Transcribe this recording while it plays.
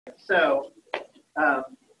So I'm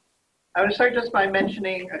going to start just by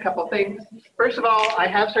mentioning a couple things. First of all, I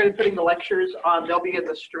have started putting the lectures on. They'll be in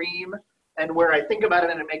the stream, and where I think about it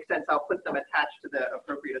and it makes sense, I'll put them attached to the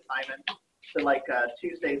appropriate assignment. So like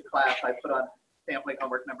Tuesday's class, I put on sampling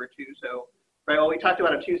homework number 2. So right, what we talked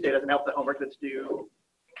about on Tuesday doesn't help the homework that's due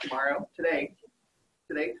tomorrow, today,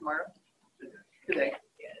 tomorrow, today.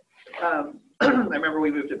 I remember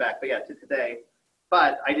we moved it back, but yeah, to today.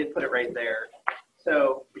 But I did put it right there.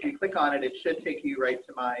 So if you click on it, it should take you right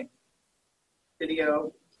to my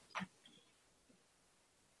video.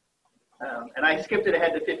 And I skipped it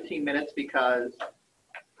ahead to 15 minutes because,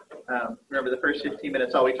 remember, the first 15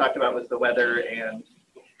 minutes, all we talked about was the weather and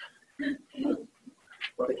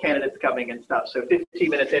the candidates coming and stuff. So 15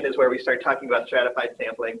 minutes in is where we start talking about stratified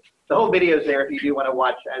sampling. The whole video is there if you do want to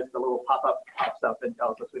watch as the little pop-up pops up and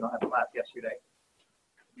tells us we don't have a class yesterday.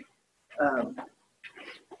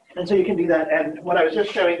 And so you can do that. And what I was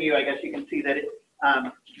just showing you, I guess you can see that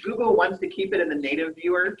Google wants to keep it in the native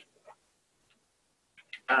viewer,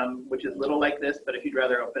 which is little like this. But if you'd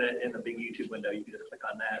rather open it in the big YouTube window, you can just click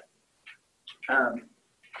on that.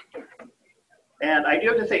 And I do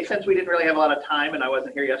have to say, since we didn't really have a lot of time and I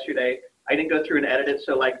wasn't here yesterday, I didn't go through and edit it.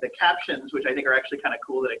 So like the captions, which I think are actually kind of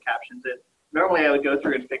cool that it captions it. Normally I would go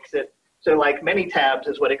through and fix it. So like many tabs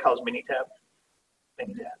is what it calls mini tabs.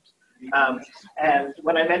 Many tabs. And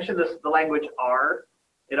when I mention this, the language R,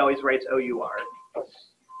 it always writes OUR.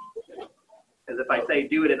 Because if I say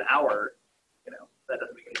do it an hour, you know, that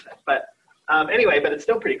doesn't make any sense. But anyway, but it's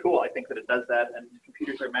still pretty cool. I think that it does that, and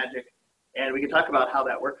computers are magic. And we can talk about how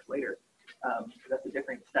that works later. That's a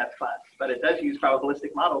different stats class, but it does use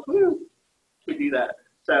probabilistic models to do that.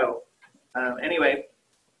 So anyway,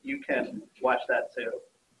 you can watch that. So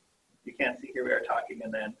you can see here we are talking,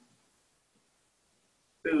 and then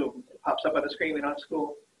boom, it pops up on the screen. We don't have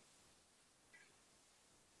school.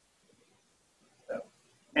 So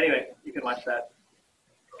anyway, you can watch that.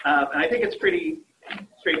 And I think it's pretty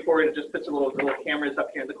straightforward. It just puts a little cameras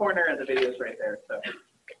up here in the corner, and the video's right there. So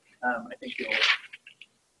I think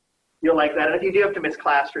you'll like that. And if you do have to miss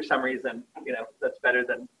class for some reason, you know, that's better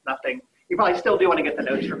than nothing. You probably still do want to get the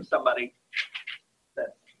notes from somebody.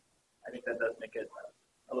 I think that does make it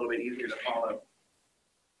a little bit easier to follow.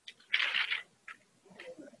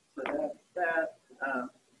 So that's that.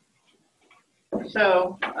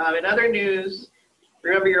 So in other news,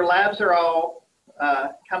 remember your labs are all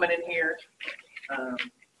coming in here.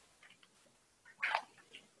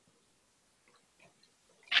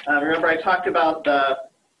 Remember I talked about the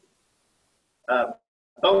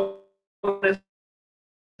bonus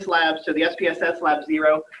lab, so the SPSS lab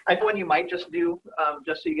 0. I have one you might just do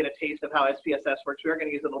just so you get a taste of how SPSS works. We are going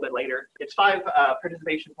to use it a little bit later. It's 5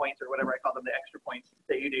 participation points, or whatever I call them, the extra points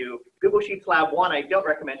that you do. Google Sheets lab 1, I don't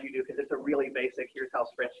recommend you do because it's a really basic, here's how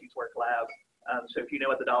spreadsheets work lab. So if you know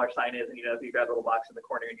what the $sign is, and you know if you grab the little box in the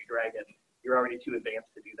corner and you drag it, you're already too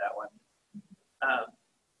advanced to do that one.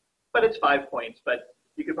 But it's 5 points, but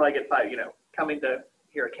you could probably get 5, you know, coming to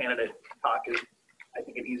hear a candidate talk is, I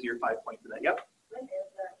think, an easier 5 points than that. Yep.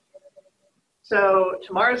 So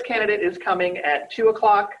tomorrow's candidate is coming at 2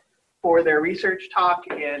 o'clock for their research talk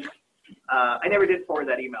in, I never did forward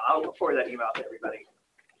that email. I'll forward that email to everybody,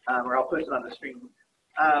 or I'll post it on the stream.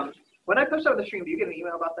 When I post it on the stream, do you get an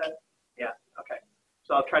email about that? Yeah, okay.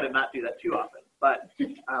 So I'll try to not do that too often, but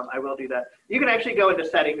I will do that. You can actually go into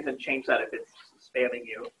settings and change that if it's spamming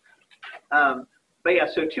you. But yeah,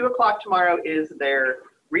 so 2 o'clock tomorrow is their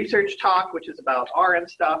research talk, which is about R and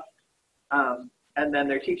stuff. And then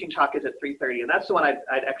their teaching talk is at 3:30. And that's the one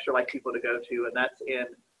I'd extra like people to go to. And that's in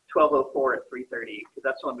 1204 at 3:30, because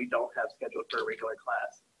that's the one we don't have scheduled for a regular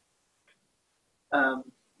class.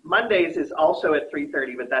 Mondays is also at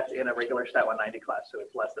 3:30, but that's in a regular Stat 190 class. So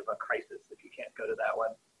it's less of a crisis if you can't go to that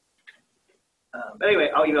one. But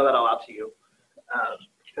anyway, I'll email that all out to you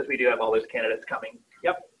because we do have all those candidates coming.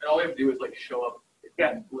 Yep. And all we have to do is like show up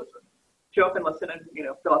and listen. Show up and listen and, you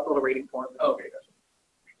know, fill out the little rating form. Oh, okay, gotcha.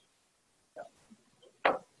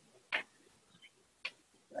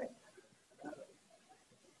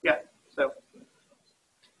 Yeah, so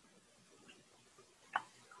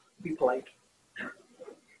be polite.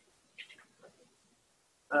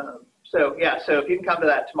 So yeah, so if you can come to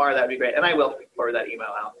that tomorrow, that'd be great. And I will forward that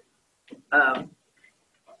email out.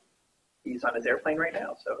 He's on his airplane right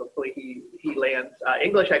now, so hopefully he lands.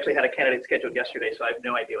 English actually had a candidate scheduled yesterday, so I have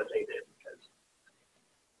no idea what they did because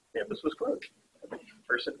campus was closed. The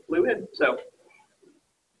person flew in, so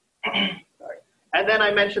sorry. And then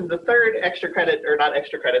I mentioned the third extra credit, or not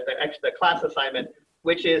extra credit, the class assignment,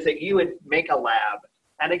 which is that you would make a lab.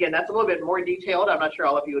 And again, that's a little bit more detailed. I'm not sure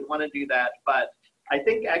all of you would want to do that, but I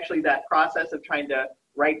think actually that process of trying to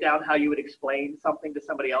write down how you would explain something to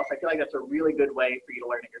somebody else. I feel like that's a really good way for you to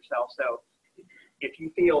learn it yourself. So if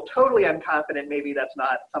you feel totally unconfident, maybe that's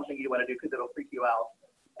not something you want to do because it'll freak you out.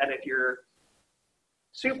 And if you're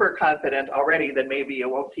super confident already, then maybe it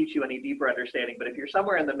won't teach you any deeper understanding. But if you're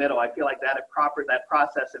somewhere in the middle, I feel like that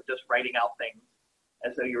process of just writing out things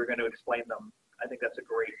as though you were going to explain them, I think that's a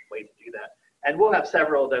great way to do that. And we'll have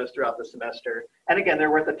several of those throughout the semester. And again,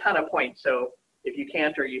 they're worth a ton of points. So if you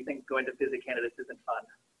can't, or you think going to Physics Candidates isn't fun,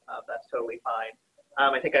 that's totally fine.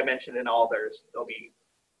 I think I mentioned in all there'll be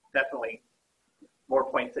definitely more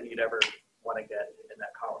points than you'd ever want to get in that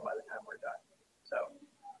column by the time we're done. So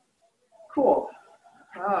cool.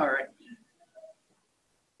 All right.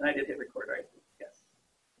 And I did hit record, right? Yes.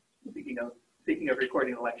 Speaking of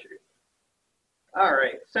recording the lectures. All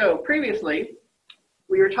right. So previously,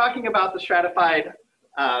 we were talking about the stratified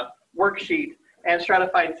worksheet and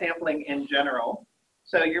stratified sampling in general.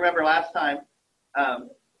 So you remember last time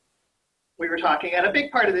we were talking, and a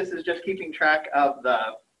big part of this is just keeping track of the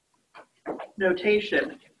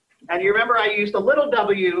notation. And you remember I used a little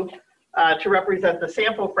w to represent the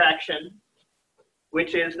sample fraction,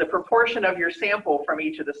 which is the proportion of your sample from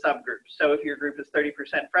each of the subgroups. So if your group is 30%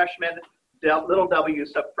 freshmen, little w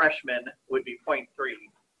sub freshman would be 0.3.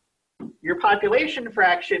 Your population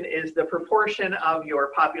fraction is the proportion of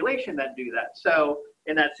your population that do that. So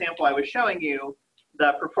in that sample I was showing you,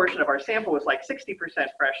 the proportion of our sample was like 60%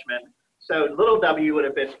 freshmen. So little w would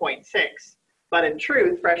have been 0.6. But in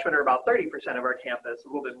truth, freshmen are about 30% of our campus, a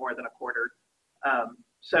little bit more than a quarter.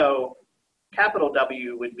 So capital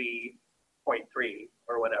W would be 0.3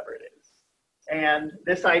 or whatever it is. And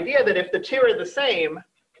this idea that if the two are the same,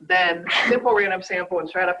 then simple random sample and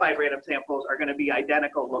stratified random samples are going to be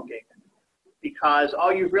identical looking, because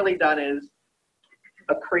all you've really done is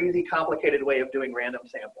a crazy complicated way of doing random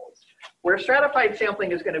samples. Where stratified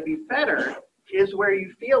sampling is going to be better is where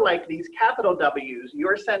you feel like these capital W's,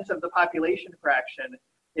 your sense of the population fraction,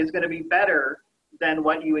 is going to be better than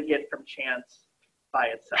what you would get from chance by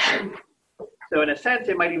itself. So in a sense,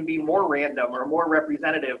 it might even be more random or more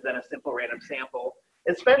representative than a simple random sample,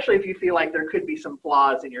 especially if you feel like there could be some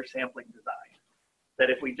flaws in your sampling design. That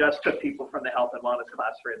if we just took people from the health and wellness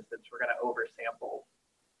class, for instance, we're going to oversample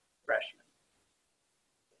freshmen.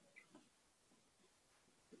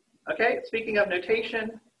 Okay, speaking of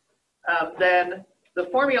notation, then the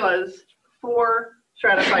formulas for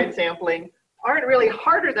stratified sampling aren't really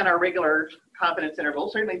harder than our regular confidence interval.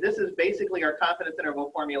 Certainly this is basically our confidence interval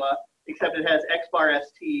formula, except it has x bar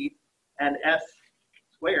st and s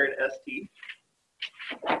squared st.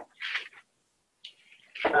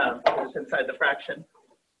 Just inside the fraction.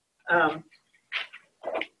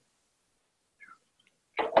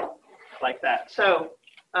 Like that. So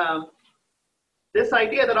this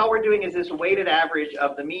idea that all we're doing is this weighted average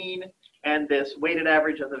of the mean and this weighted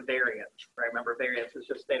average of the variance. Right? Remember, variance is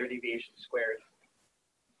just standard deviation squared.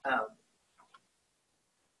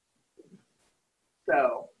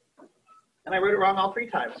 And I wrote it wrong all 3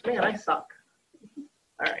 times. Man, I suck.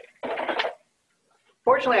 All right.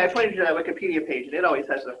 Fortunately, I pointed to that Wikipedia page, and it always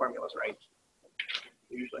has the formulas right,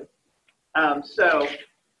 usually. So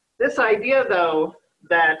this idea, though,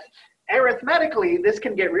 that arithmetically, this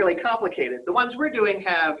can get really complicated. The ones we're doing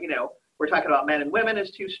have, we're talking about men and women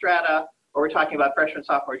as 2 strata, or we're talking about freshman,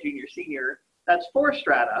 sophomore, junior, senior. That's 4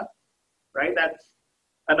 strata, right? That's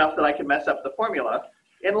enough that I can mess up the formula.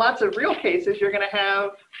 In lots of real cases, you're going to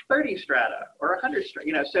have 30 strata or 100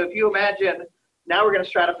 strata. So if you imagine, now we're going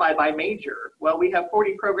to stratify by major. Well, we have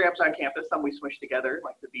 40 programs on campus. Some we smush together,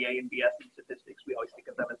 like the BA and BS in statistics. We always think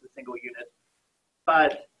of them as a single unit.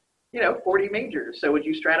 But 40 majors. So would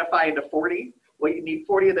you stratify into 40? Well, you need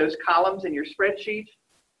 40 of those columns in your spreadsheet.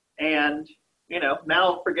 And,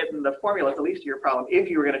 now forgetting the formula is the least of your problem if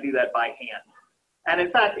you were going to do that by hand. And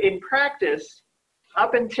in fact, in practice,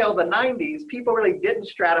 up until the 90s, people really didn't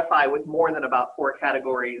stratify with more than about 4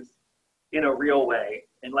 categories in a real way,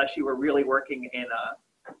 unless you were really working in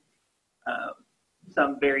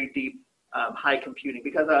some very deep high computing,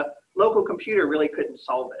 because a local computer really couldn't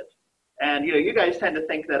solve it. And you guys tend to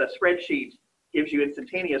think that a spreadsheet gives you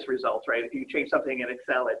instantaneous results, right? If you change something in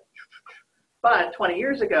Excel, but 20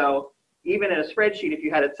 years ago, even in a spreadsheet, if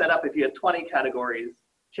you had it set up, if you had 20 categories,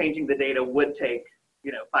 changing the data would take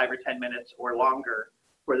 5 or 10 minutes or longer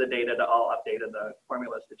for the data to all update and the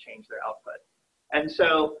formulas to change their output. And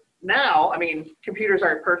so now, computers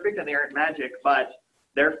aren't perfect and they aren't magic, but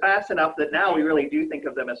they're fast enough that now we really do think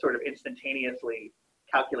of them as sort of instantaneously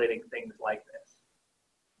calculating things like this.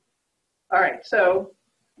 All right, so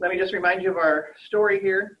let me just remind you of our story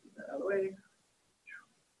here. Out of the way.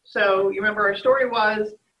 So you remember our story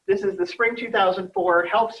was, this is the spring 2004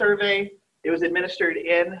 health survey. It was administered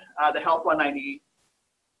in the Health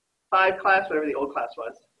 195 class, whatever the old class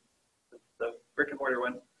was, the brick and mortar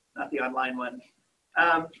one, not the online one.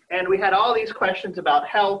 And we had all these questions about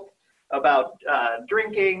health, about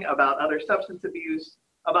drinking, about other substance abuse,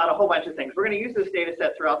 about a whole bunch of things. We're going to use this data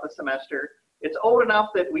set throughout the semester. It's old enough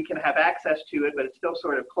that we can have access to it, but it's still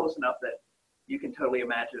sort of close enough that you can totally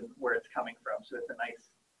imagine where it's coming from. So it's a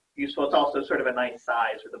nice, useful. It's also sort of a nice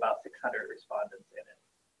size with about 600 respondents in it.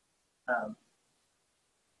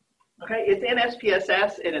 Okay, it's in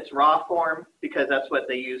SPSS in its raw form because that's what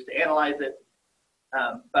they use to analyze it.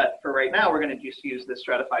 But for right now, we're going to just use the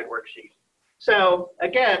stratified worksheet. So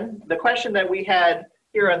again, the question that we had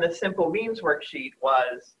here on the simple means worksheet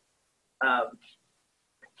was,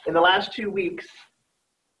 in the last 2 weeks,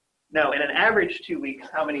 no, in an average 2 weeks,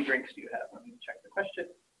 how many drinks do you have? Let me check the question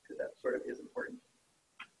because that sort of is important.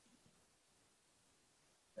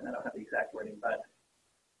 And I don't have the exact wording, but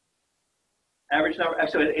average number,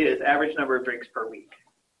 so it is average number of drinks per week.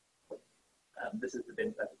 This is the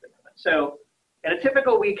bin, that's the bin. So in a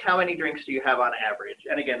typical week, how many drinks do you have on average?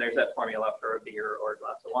 And again, there's that formula for a beer or a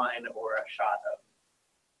glass of wine or a shot of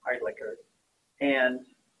hard liquor. And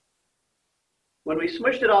when we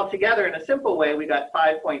smushed it all together in a simple way, we got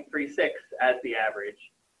 5.36 as the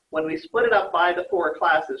average. When we split it up by the 4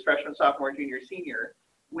 classes, freshman, sophomore, junior, senior,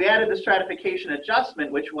 we added the stratification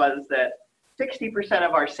adjustment, which was that 60%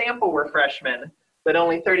 of our sample were freshmen, but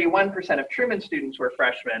only 31% of Truman students were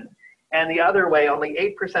freshmen. And the other way, only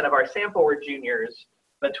 8% of our sample were juniors,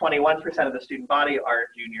 but 21% of the student body are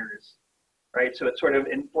juniors, right? So it sort of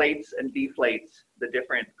inflates and deflates the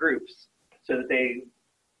different groups so that they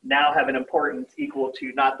now have an importance equal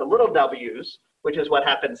to not the little w's, which is what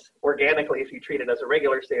happens organically if you treat it as a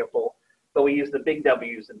regular sample, but we use the big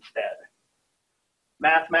W's instead.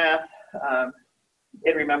 Math,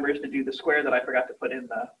 it remembers to do the square that I forgot to put in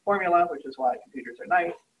the formula, which is why computers are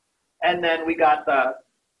nice. And then we got the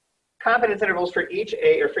confidence intervals for each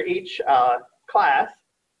class.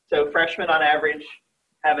 So freshmen on average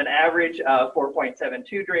have an average of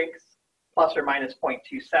 4.72 drinks, plus or minus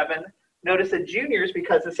 0.27. Notice that juniors,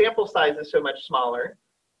 because the sample size is so much smaller,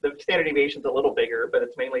 the standard deviation is a little bigger, but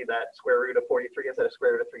it's mainly that square root of 43 instead of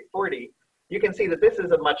square root of 340. You can see that this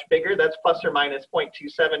is a much bigger, that's plus or minus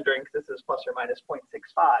 0.27 drinks, this is plus or minus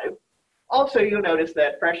 0.65. Also, you'll notice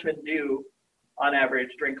that freshmen do, on average,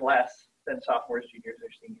 drink less than sophomores, juniors,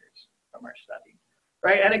 or seniors from our study,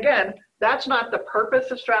 right? And again, that's not the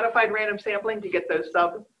purpose of stratified random sampling, to get those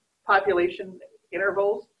subpopulation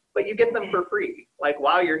intervals, but you get them for free. Like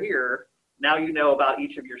while you're here, now you know about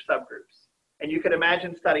each of your subgroups. And you can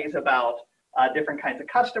imagine studies about different kinds of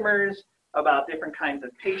customers, about different kinds of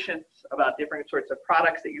patients, about different sorts of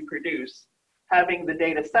products that you produce. Having the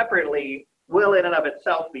data separately will in and of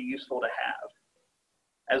itself be useful to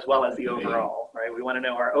have, as well as the overall, right? We want to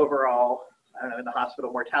know our overall, I don't know, in the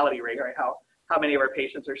hospital mortality rate, right? How many of our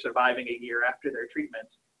patients are surviving a year after their treatment.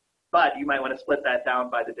 But you might want to split that down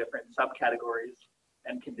by the different subcategories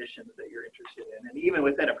and conditions that you're interested in. And even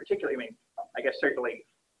within a particular, I mean, I guess certainly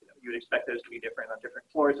you would expect those to be different on different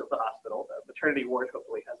floors of the hospital. The maternity ward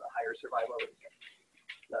hopefully has a higher survival rate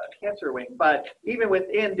than the cancer wing. But even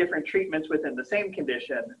within different treatments within the same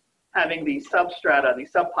condition, having these substrata,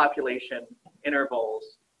 these subpopulation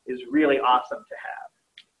intervals is really awesome to have.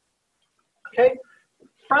 Okay,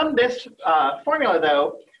 from this formula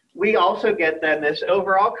though, we also get then this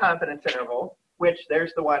overall confidence interval, which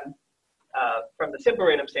there's the one from the simple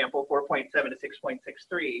random sample, 4.7 to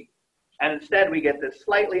 6.63. And instead we get this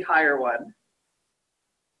slightly higher one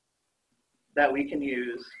that we can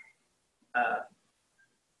use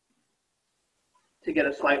to get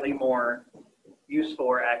a slightly more useful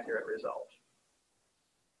or accurate result.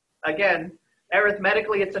 Again,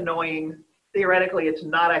 arithmetically it's annoying. Theoretically, it's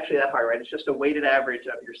not actually that hard, right? It's just a weighted average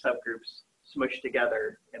of your subgroups smushed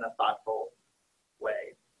together in a thoughtful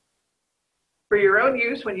way. For your own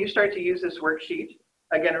use, when you start to use this worksheet,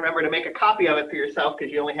 again, remember to make a copy of it for yourself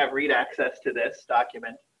because you only have read access to this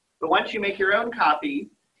document. But once you make your own copy,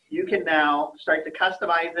 you can now start to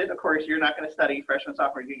customize it. Of course, you're not going to study freshmen,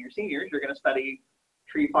 sophomore, junior, seniors. You're going to study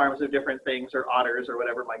tree farms of different things or otters or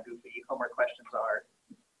whatever my goofy homework questions are.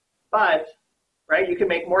 But, right, you can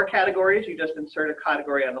make more categories. You just insert a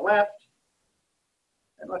category on the left.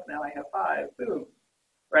 And look, now I have 5, boom.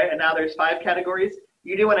 Right, and now there's 5 categories.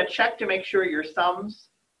 You do want to check to make sure your sums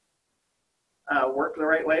work the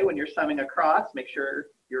right way when you're summing across. Make sure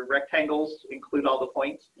your rectangles include all the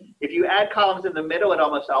points. If you add columns in the middle, it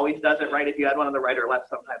almost always does it right. If you add one on the right or left,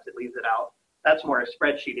 sometimes it leaves it out. That's more a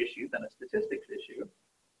spreadsheet issue than a statistics issue.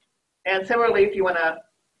 And similarly, if you want to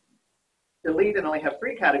delete and only have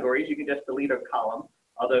 3 categories, you can just delete a column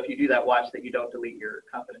Although if you do that, watch that you don't delete your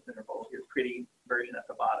confidence interval, your pretty version at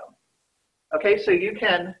the bottom. Okay, so you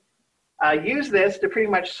can use this to pretty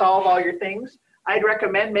much solve all your things. I'd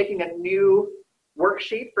recommend making a new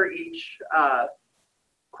worksheet for each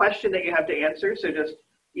question that you have to answer. So just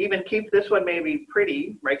even keep this one maybe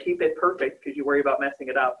pretty, right? Keep it perfect because you worry about messing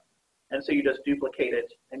it up. And so you just duplicate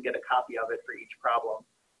it and get a copy of it for each problem.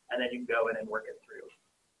 And then you can go in and work it through.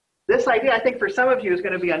 This idea, I think for some of you is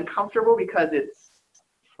going to be uncomfortable because it's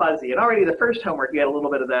fuzzy. And already the first homework, you had a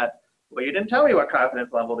little bit of that, well, you didn't tell me what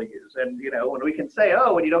confidence level to use. And you know, when we can say,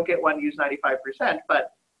 oh, when you don't get one, use 95%,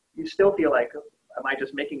 but you still feel like, am I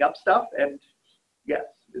just making up stuff? And yes,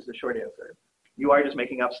 is the short answer. You are just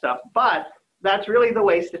making up stuff, but that's really the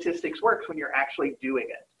way statistics works when you're actually doing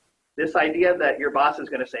it. This idea that your boss is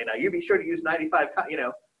going to say, now you be sure to use 95, you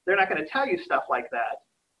know, they're not going to tell you stuff like that.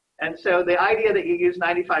 And so the idea that you use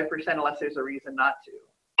 95% unless there's a reason not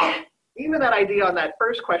to. Even that idea on that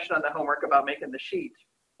first question on the homework about making the sheet,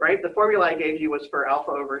 right? The formula I gave you was for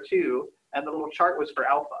alpha over 2, and the little chart was for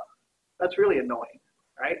alpha. That's really annoying,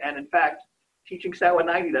 right? And in fact, teaching STAT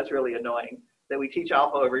 190, that's really annoying, that we teach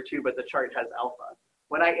alpha over 2, but the chart has alpha.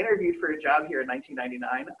 When I interviewed for a job here in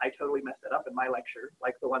 1999, I totally messed it up in my lecture,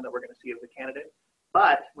 like the one that we're going to see of the candidate.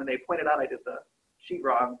 But when they pointed out I did the sheet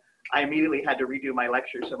wrong, I immediately had to redo my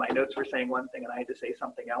lecture. So my notes were saying one thing and I had to say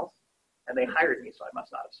something else. And they hired me, so I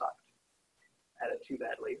must not have sucked at it too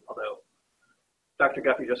badly. Although Dr.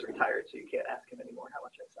 Guffey just retired, so you can't ask him anymore how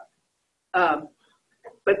much I suck.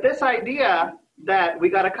 But this idea that we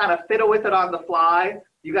got to kind of fiddle with it on the fly,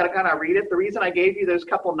 you got to kind of read it. The reason I gave you those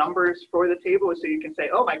couple numbers for the table is so you can say,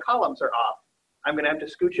 oh, my columns are off. I'm going to have to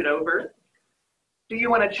scooch it over. Do you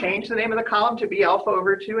want to change the name of the column to be alpha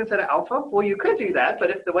over 2 instead of alpha? Well, you could do that, but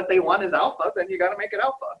if what they want is alpha, then you got to make it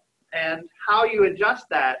alpha. And how you adjust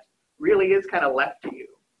that really is kind of left to you.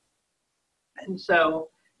 And so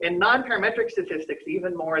in non-parametric statistics,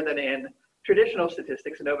 even more than in traditional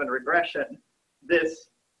statistics and open regression, this,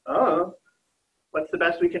 oh, what's the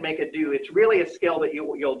best we can make it do? It's really a skill that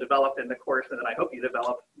you'll develop in the course and that I hope you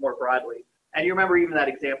develop more broadly. And you remember even that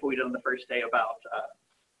example we did on the first day about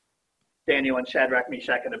Daniel and Shadrach,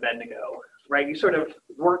 Meshach, and Abednego, right? You sort of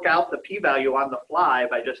work out the p-value on the fly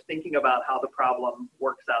by just thinking about how the problem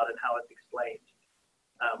works out and how it's explained.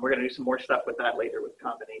 We're going to do some more stuff with that later with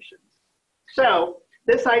combinations. So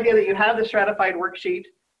this idea that you have the stratified worksheet,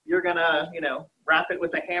 you're going to, you know, wrap it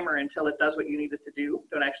with a hammer until it does what you need it to do.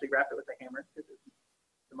 Don't actually wrap it with a hammer because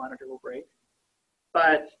the monitor will break.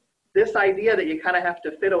 But this idea that you kind of have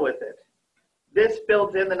to fiddle with it. This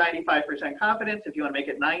builds in the 95% confidence. If you want to make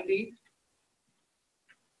it 90,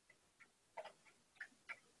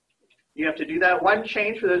 you have to do that. One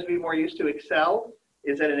change for those of you more used to Excel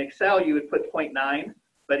is that in Excel you would put 0.9,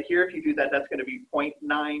 but here if you do that, that's going to be 0.9%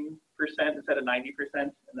 instead of 90%,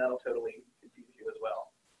 and that'll totally confuse you as well.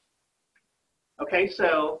 Okay,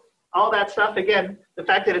 so all that stuff, again, the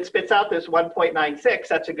fact that it spits out this 1.96,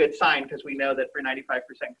 that's a good sign because we know that for 95%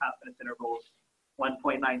 confidence intervals,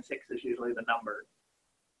 1.96 is usually the number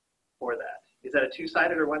for that. Is that a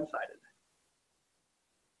two-sided or one-sided?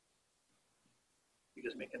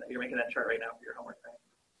 You're making that chart right now for your homework,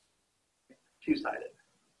 right? Two-sided.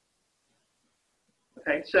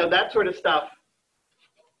 Okay, so that sort of stuff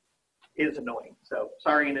is annoying. So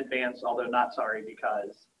sorry in advance, although not sorry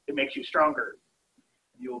because it makes you stronger.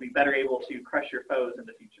 You will be better able to crush your foes in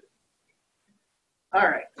the future. All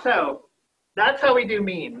right, so that's how we do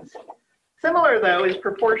means. Similar, though, is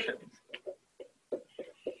proportions.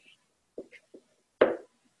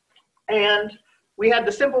 And we had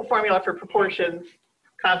the simple formula for proportions,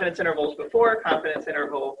 confidence intervals before. Confidence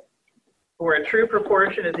interval for a true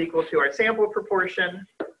proportion is equal to our sample proportion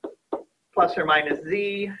plus or minus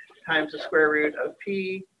z times the square root of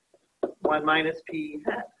p, 1 minus p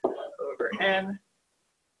hat over n.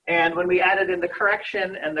 And when we added in the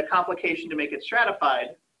correction and the complication to make it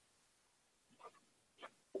stratified,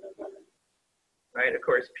 right, of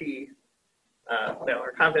course,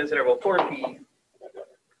 our confidence interval for p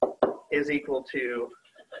is equal to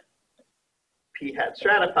p hat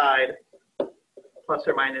stratified plus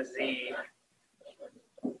or minus z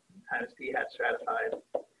times p hat stratified,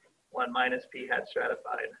 1 minus p hat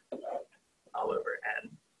stratified all over n,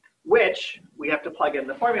 which we have to plug in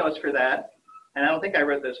the formulas for that. And I don't think I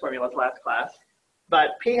wrote those formulas last class,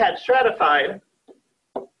 but p hat stratified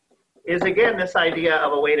is again this idea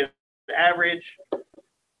of a weighted average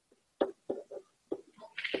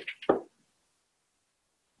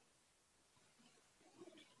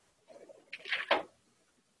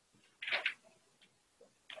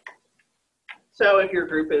So if your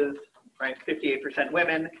group is, right, 58%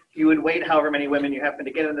 women, you would weight however many women you happen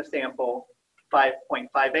to get in the sample,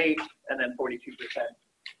 5.58, and then 42%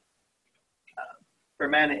 for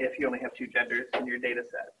men if you only have 2 genders in your data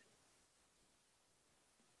set.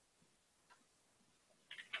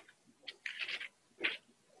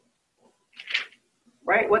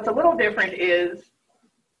 Right, what's a little different is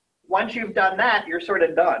once you've done that, you're sort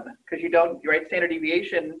of done because you don't, right, standard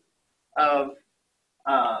deviation of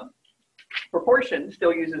proportion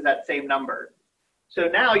still uses that same number. So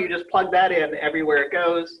now you just plug that in everywhere it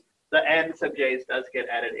goes. The n sub j's does get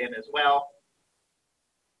added in as well.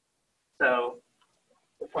 So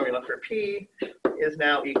the formula for P is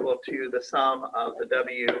now equal to the sum of the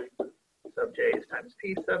W sub j's times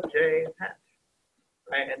P sub j hat.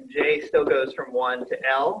 Right, and J still goes from 1 to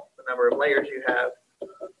L, the number of layers you have,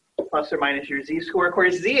 plus or minus your Z score. Of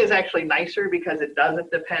course, Z is actually nicer because it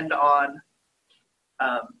doesn't depend on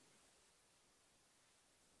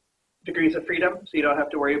degrees of freedom, so you don't have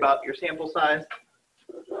to worry about your sample size,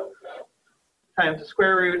 times the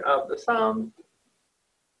square root of the sum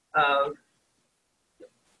of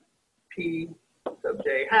P sub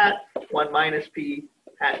j hat, 1 minus P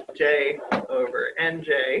hat j over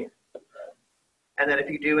nj. And then if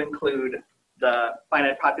you do include the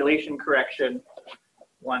finite population correction,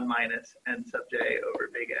 1 minus n sub j over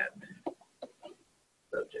big N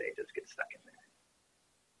sub j just gets stuck in there.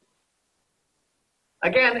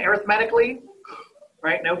 Again, arithmetically,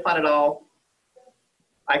 right, no fun at all.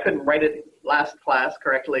 I couldn't write it last class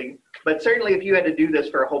correctly, but certainly if you had to do this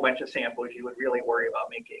for a whole bunch of samples, you would really worry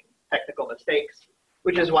about making technical mistakes,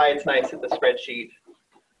 which is why it's nice that the spreadsheet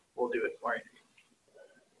will do it for you.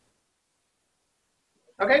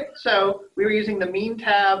 Okay, so we were using the mean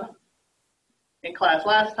tab in class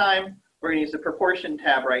last time. We're going to use the proportion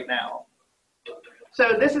tab right now.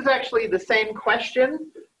 So this is actually the same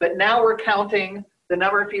question, but now we're counting the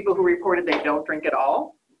number of people who reported they don't drink at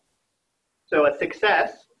all. So a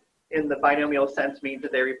success in the binomial sense means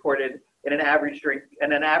that they reported in an average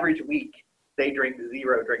week, they drink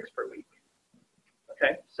 0 drinks per week.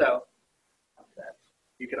 Okay, so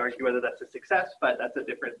you can argue whether that's a success, but that's a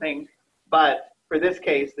different thing. But for this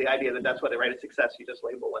case, the idea that that's what they write as success, you just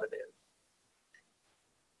label what it is.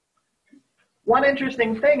 One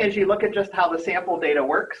interesting thing is you look at just how the sample data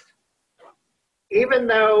works. Even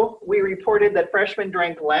though we reported that freshmen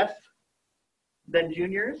drank less than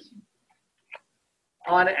juniors,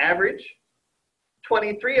 on average,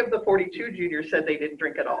 23 of the 42 juniors said they didn't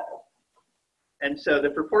drink at all. And so the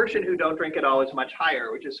proportion who don't drink at all is much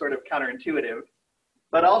higher, which is sort of counterintuitive.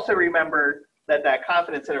 But also remember that that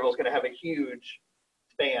confidence interval is going to have a huge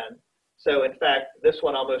span. So in fact, this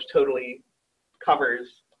one almost totally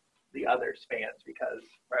covers the other spans because,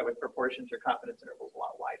 right, with proportions, your confidence interval is a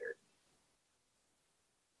lot wider.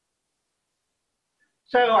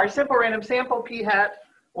 So our simple random sample p hat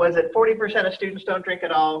was that 40% of students don't drink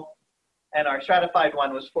at all, and our stratified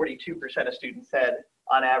one was 42% of students said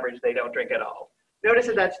on average they don't drink at all. Notice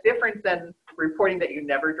that that's different than reporting that you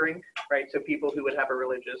never drink, right? So people who would have a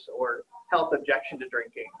religious or health objection to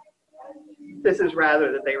drinking. This is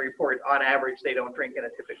rather that they report on average they don't drink in a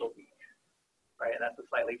typical week, right? And that's a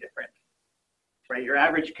slightly different, right? Your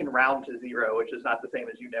average can round to 0, which is not the same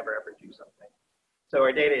as you never ever do something. So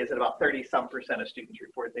our data is that about 30-some% of students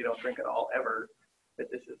report they don't drink at all ever, but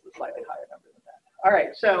this is a slightly higher number than that. All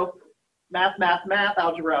right, so math, math, math,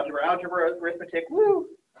 algebra, algebra, algebra, arithmetic, woo.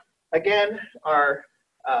 Again, our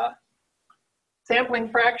sampling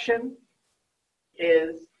fraction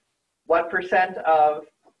is what percent of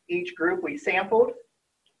each group we sampled.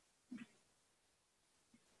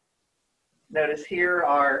 Notice here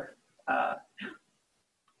our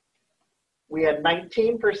we had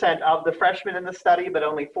 19% of the freshmen in the study, but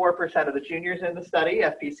only 4% of the juniors in the study.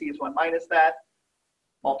 FPC is 1 minus that.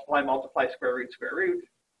 Multiply, multiply, square root,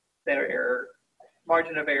 standard error,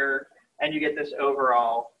 margin of error, and you get this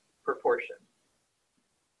overall proportion.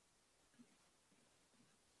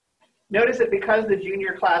 Notice that because the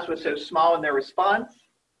junior class was so small in their response,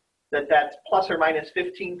 that's plus or minus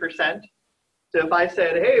 15%. So if I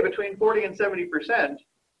said, hey, between 40 and 70%,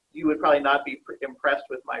 you would probably not be impressed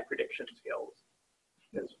with my prediction skills.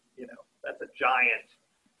 Because, you know, that's a giant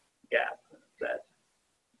gap that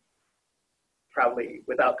probably,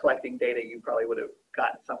 without collecting data, you probably would have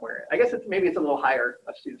gotten somewhere. I guess maybe it's a little higher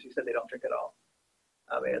of students who said they don't drink at all.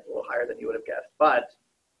 Maybe it's a little higher than you would have guessed. But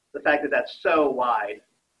the fact that that's so wide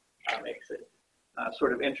makes it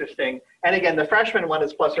sort of interesting. And again, the freshman one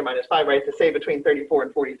is plus or minus 5, right? To say between 34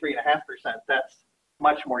 and 43.5%, that's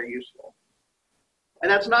much more useful. And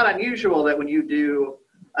that's not unusual that when you do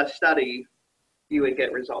a study, you would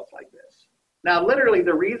get results like this. Now, literally,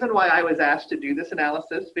 the reason why I was asked to do this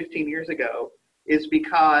analysis 15 years ago is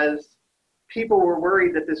because people were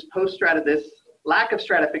worried that this post-strata, this lack of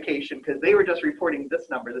stratification because they were just reporting this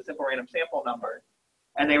number, the simple random sample number.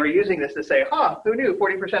 And they were using this to say, who knew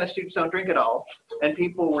 40% of students don't drink at all? And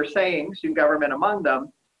people were saying, student government among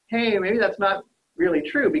them, hey, maybe that's not really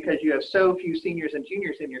true because you have so few seniors and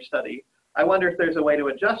juniors in your study. I wonder if there's a way to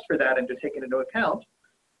adjust for that and to take it into account.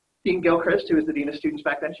 Dean Gilchrist, who was the Dean of Students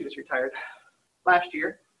back then, she was retired last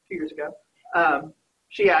year, 2 years ago.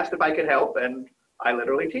 She asked if I could help, and I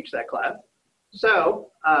literally teach that class.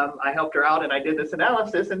 So I helped her out, and I did this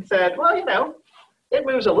analysis and said, well, you know, it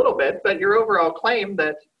moves a little bit, but your overall claim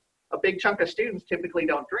that a big chunk of students typically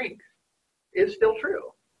don't drink is still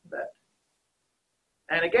true.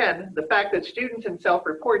 And again, the fact that students in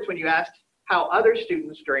self-reports, when you asked how other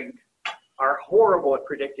students drink, are horrible at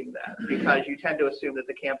predicting that because you tend to assume that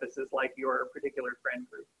the campus is like your particular friend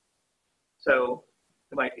group. So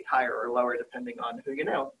it might be higher or lower depending on who you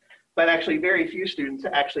know. But actually very few students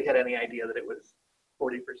actually had any idea that it was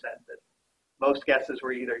 40%. That most guesses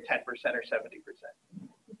were either 10% or 70%.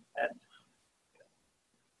 And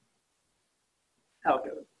how it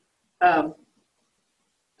goes.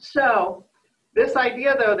 So this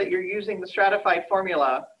idea, though, that you're using the stratified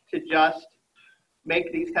formula to just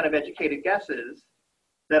make these kind of educated guesses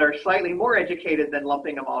that are slightly more educated than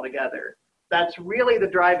lumping them all together, that's really the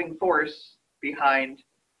driving force behind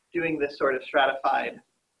doing this sort of stratified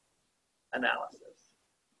analysis.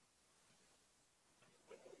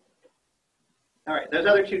 All right, those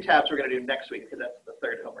other two tabs we're going to do next week because that's the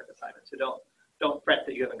third homework assignment. So don't fret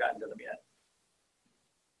that you haven't gotten to them yet.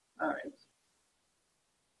 All right.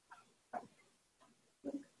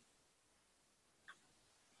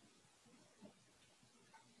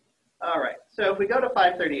 All right, so if we go to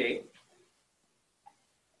 538.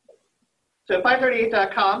 So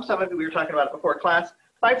 538.com, some of you, we were talking about it before class.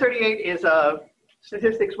 538 is a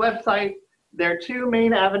statistics website. Their two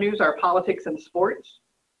main avenues are politics and sports.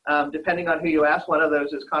 Depending on who you ask, one of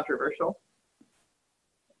those is controversial.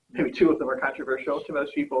 Maybe two of them are controversial to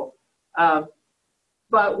most people.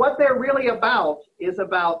 But what they're really about is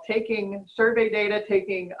about taking survey data,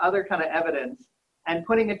 taking other kind of evidence, and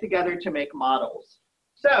putting it together to make models.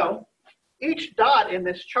 So each dot in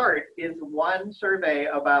this chart is one survey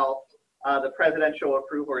about the presidential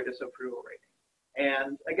approval or disapproval rating.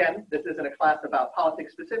 And again, this isn't a class about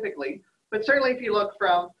politics specifically, but certainly if you look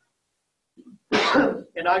from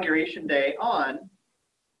Inauguration Day on,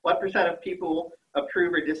 what % of people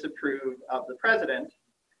approve or disapprove of the president,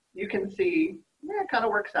 you can see, yeah, it kind of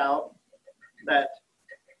works out that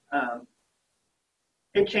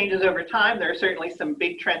it changes over time. There are certainly some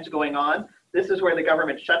big trends going on. This is where the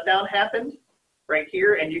government shutdown happened, right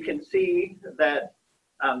here, and you can see that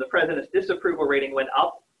the president's disapproval rating went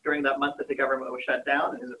up during that month that the government was shut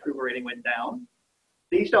down, and his approval rating went down.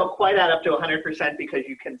 These don't quite add up to 100% because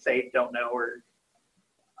you can say don't know or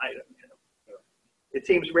I don't know. It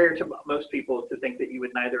seems rare to most people to think that you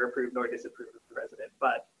would neither approve nor disapprove of the president,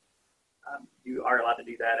 but you are allowed to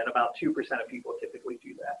do that, and about 2% of people typically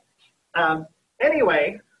do that.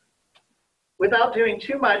 Anyway, without doing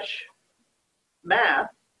too much math,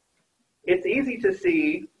 it's easy to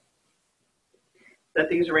see that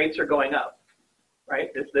these rates are going up, right?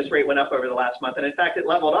 This rate went up over the last month, and in fact, it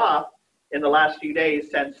leveled off in the last few days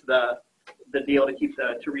since the deal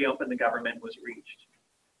to reopen the government was reached,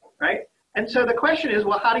 right? And so the question is,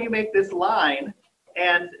 well, how do you make this line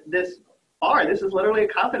and this bar? This is literally a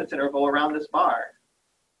confidence interval around this bar.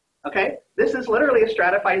 Okay, this is literally a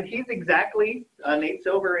stratified. He's exactly, Nate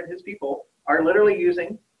Silver and his people are literally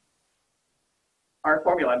using our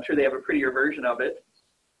formula. I'm sure they have a prettier version of it,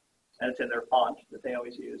 and it's in their font that they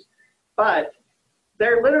always use. But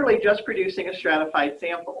they're literally just producing a stratified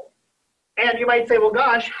sample. And you might say, well,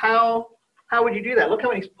 gosh, how would you do that? Look how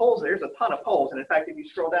many polls. There's a ton of polls. And in fact, if you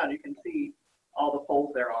scroll down, you can see all the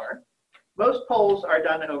polls there are. Most polls are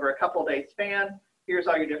done over a couple-day span. Here's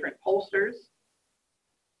all your different pollsters.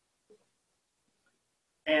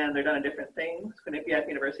 And they're done in different things. Quinnipiac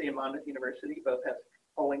University and Monmouth University both have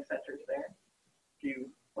polling centers there. If you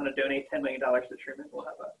want to donate $10 million to Truman, we'll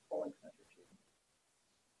have a polling center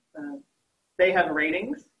too. They have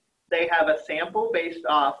ratings. They have a sample based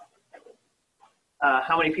off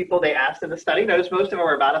how many people they asked in the study. Notice most of them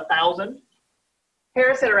are about 1,000.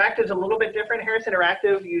 Harris Interactive is a little bit different. Harris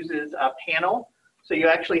Interactive uses a panel. So you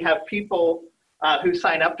actually have people who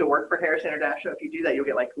sign up to work for Harris International. If you do that, you'll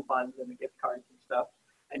get like coupons and gift cards and stuff.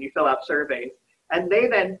 And you fill out surveys. And they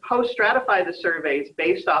then post-stratify the surveys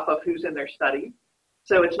based off of who's in their study.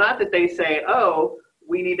 So it's not that they say, oh,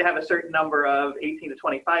 we need to have a certain number of 18 to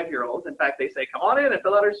 25-year-olds. In fact, they say, come on in and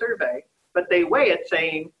fill out our survey. But they weigh it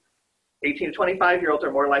saying 18 to 25-year-olds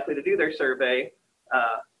are more likely to do their survey.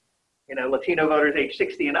 Latino voters age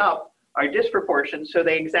 60 and up are disproportioned, so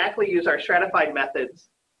they exactly use our stratified methods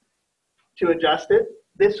to adjust it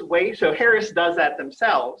this way. So Harris does that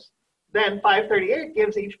themselves. Then 538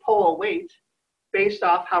 gives each poll a weight based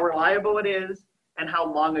off how reliable it is and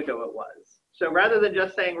how long ago it was. So rather than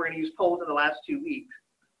just saying we're going to use polls in the last 2 weeks,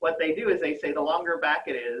 what they do is they say the longer back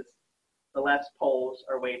it is, the less polls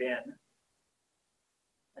are weighed in.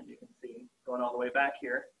 And you can see going all the way back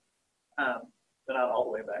here, but not all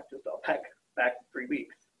the way back, just all back 3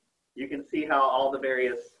 weeks. You can see how all the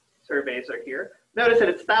various surveys are here. Notice that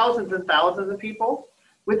it's thousands and thousands of people,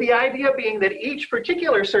 with the idea being that each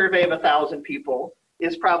particular survey of 1,000 people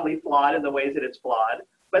is probably flawed in the ways that it's flawed,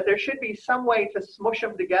 but there should be some way to smush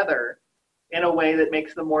them together in a way that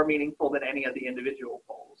makes them more meaningful than any of the individual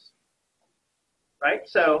polls, right?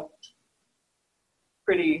 So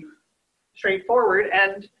pretty straightforward.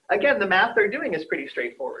 And again, the math they're doing is pretty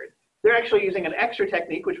straightforward. They're actually using an extra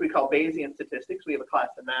technique, which we call Bayesian statistics. We have a class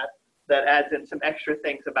in that adds in some extra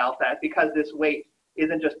things about that, because this weight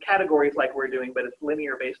isn't just categories like we're doing, but it's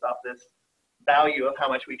linear based off this value of how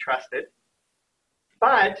much we trust it.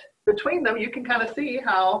 But between them, you can kind of see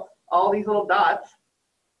how all these little dots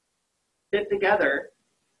fit together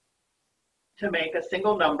to make a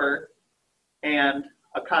single number and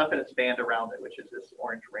a confidence band around it, which is this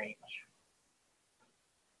orange range.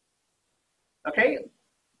 Okay,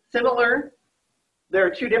 similar. There are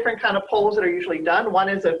 2 different kind of polls that are usually done. One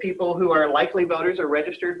is of people who are likely voters or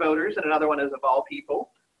registered voters, and another one is of all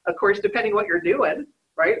people. Of course, depending what you're doing,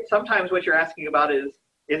 right? Sometimes what you're asking about is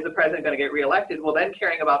the president going to get reelected? Well, then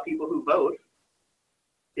caring about people who vote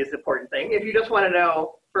is the important thing. If you just want to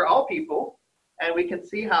know for all people, and we can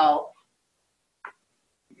see how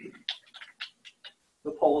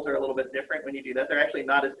the polls are a little bit different when you do that. They're actually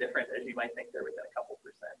not as different as you might think. They're within a couple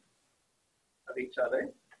percent of each other.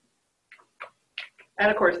 And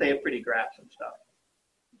of course, they have pretty graphs and stuff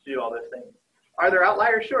to do all those things. Are there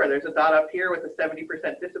outliers? Sure. There's a dot up here with a 70%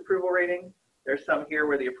 disapproval rating. There's some here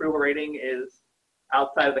where the approval rating is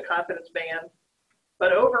outside of the confidence band.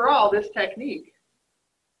 But overall, this technique,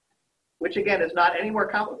 which again is not any more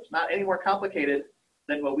complicated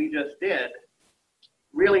than what we just did,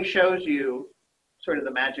 really shows you sort of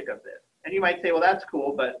the magic of this. And you might say, well, that's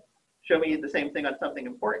cool, but show me the same thing on something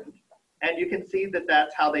important. And you can see that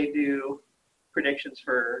that's how they do predictions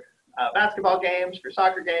for basketball games, for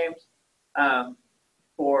soccer games,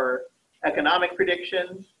 for economic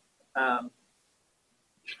predictions,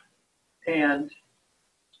 and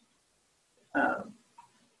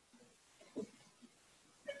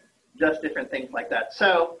just different things like that.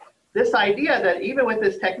 So this idea that even with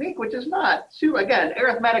this technique, which is not, again,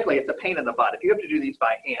 arithmetically, it's a pain in the butt. If you have to do these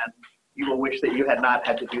by hand, you will wish that you had not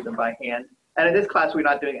had to do them by hand. And in this class, we're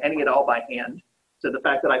not doing any at all by hand. So the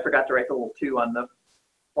fact that I forgot to write the little 2 on the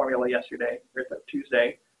formula yesterday, or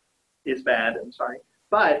Tuesday, is bad, I'm sorry.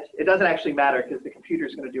 But it doesn't actually matter because the computer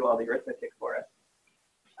is going to do all the arithmetic for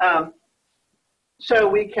us. So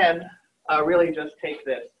we can really just take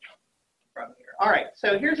this from here. All right,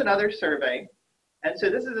 so here's another survey. And so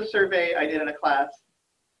this is a survey I did in a class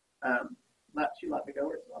not too long ago.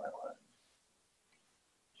 Where's the one I want?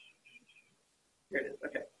 Here it is,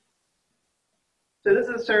 okay. So this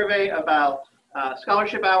is a survey about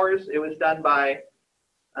scholarship hours. It was done by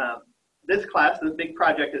this class. The big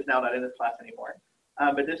project is now not in this class anymore.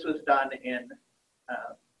 But this was done in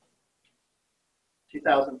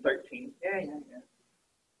 2013. Yeah. Thanks.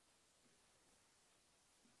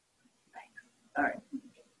 All right.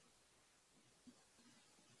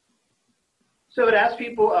 So it asked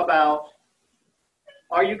people about,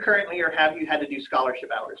 are you currently or have you had to do scholarship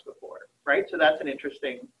hours before, right? So that's an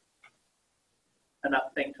interesting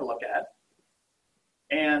enough thing to look at.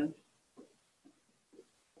 And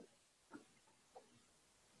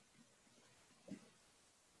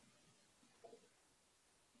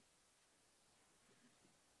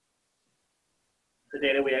the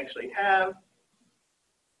data we actually have.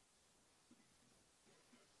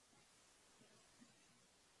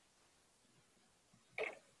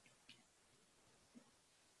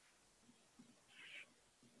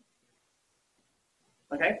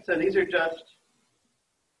 Okay, so these are just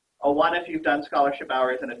a 1 if you've done scholarship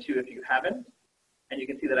hours and a 2 if you haven't. And you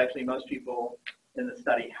can see that actually most people in the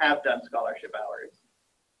study have done scholarship hours.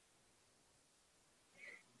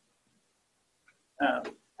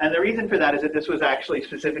 And the reason for that is that this was actually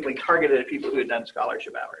specifically targeted at people who had done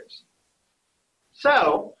scholarship hours.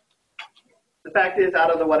 So the fact is,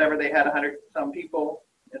 out of the whatever they had 100 some people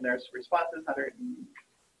in their responses,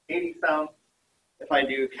 180 some, if I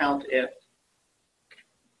do count if,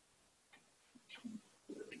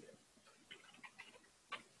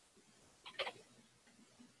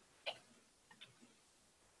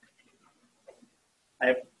 I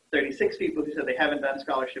have 36 people who said they haven't done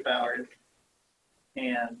scholarship hours,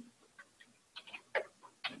 and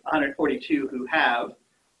 142 who have.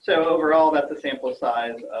 So overall, that's a sample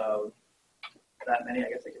size of that many. I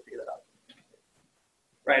guess I could figure that out.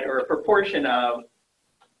 Right, or a proportion of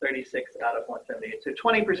 36 out of 178. So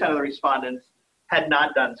 20% of the respondents had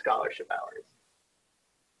not done scholarship hours.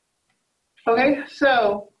 Okay,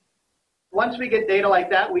 so once we get data like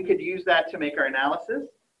that, we could use that to make our analysis.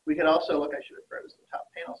 We could also look, I should have frozen the top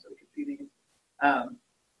panel so we could see these.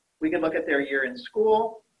 We could look at their year in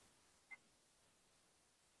school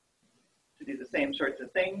to do the same sorts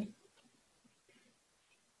of things.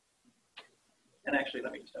 And actually,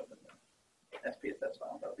 let me just open the SPSS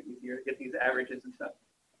file. That'll be easier to get these averages and stuff.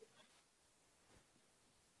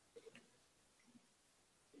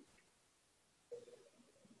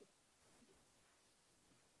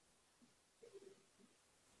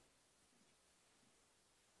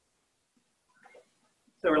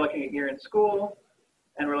 So we're looking at year in school,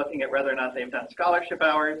 and we're looking at whether or not they've done scholarship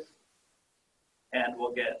hours, and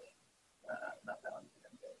we'll get, not that one,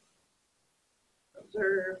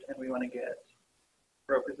 observed, and we want to get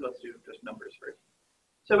brokers. Let's do just numbers first.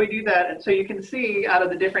 So we do that, and so you can see out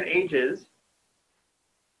of the different ages,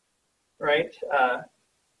 right,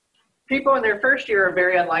 people in their first year are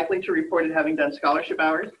very unlikely to report it having done scholarship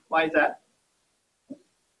hours. Why is that?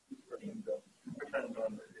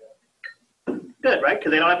 Good, right? Because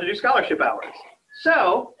they don't have to do scholarship hours.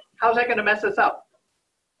 So how's that going to mess us up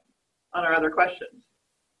on our other questions?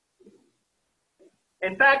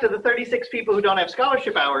 In fact, of the 36 people who don't have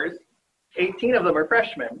scholarship hours, 18 of them are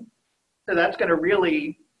freshmen. So that's going to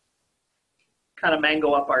really kind of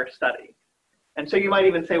mangle up our study. And so you might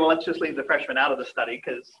even say, well, let's just leave the freshmen out of the study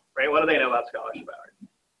because, right, what do they know about scholarship hours?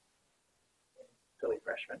 Silly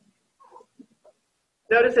freshmen.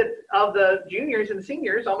 Notice that of the juniors and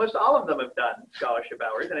seniors, almost all of them have done scholarship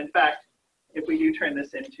hours. And in fact, if we do turn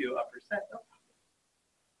this into a percent,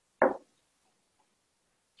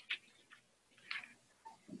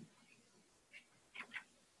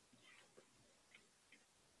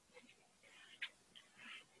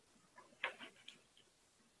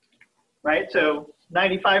 right? So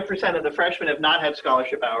 95% of the freshmen have not had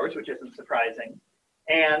scholarship hours, which isn't surprising.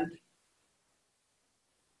 And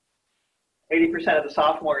 80% of the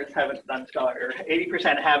sophomores haven't done scholarship, or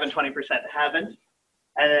 80% have and 20% haven't.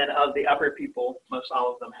 And then of the upper people, most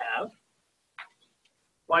all of them have.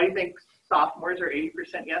 Why do you think sophomores are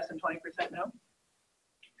 80% yes and 20% no?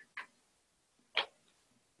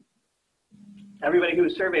 Everybody who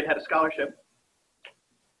was surveyed had a scholarship.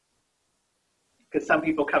 Because some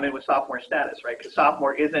people come in with sophomore status, right? Because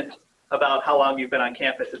sophomore isn't about how long you've been on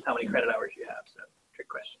campus, it's how many credit hours you have. So, trick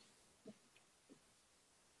question.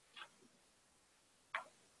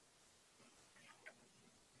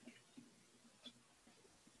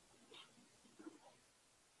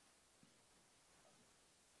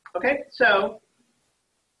 Okay, so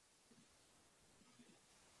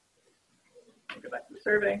go back to the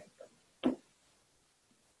survey.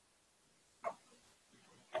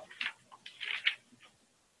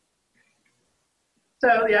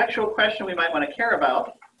 So the actual question we might want to care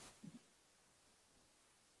about,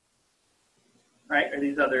 right, are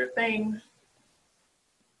these other things.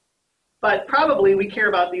 But probably we care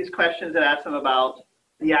about these questions that ask them about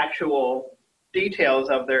the actual details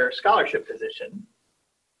of their scholarship position.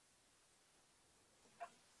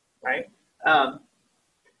 Right?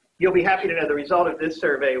 You'll be happy to know the result of this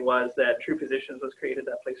survey was that True Positions was created,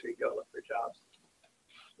 that place where you go look for jobs.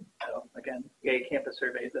 So again, yay, campus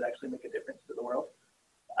surveys that actually make a difference to the world.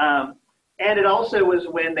 And it also was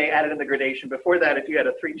when they added in the gradation. Before that, if you had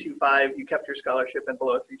a 3.25, you kept your scholarship, and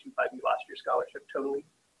below a 3.25, you lost your scholarship totally.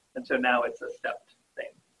 And so now it's a stepped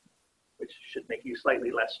thing, which should make you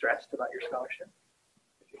slightly less stressed about your scholarship,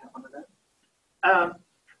 if you have one of that.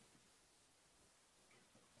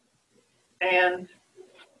 And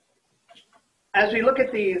as we look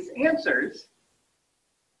at these answers,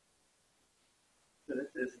 so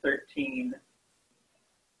this is 13.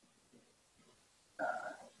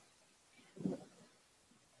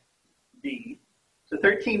 D. So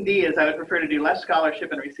 13D is I would prefer to do less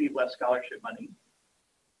scholarship and receive less scholarship money.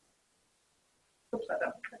 Oops, I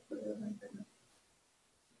don't.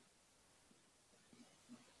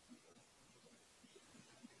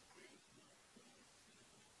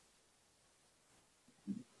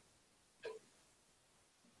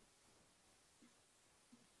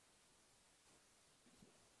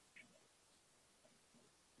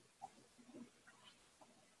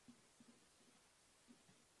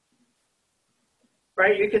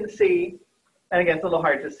 Right, you can see, and again, it's a little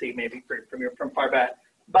hard to see maybe from far back,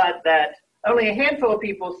 but that Only a handful of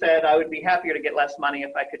people said I would be happier to get less money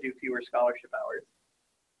if I could do fewer scholarship hours.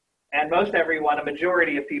 And most everyone, a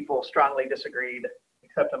majority of people strongly disagreed,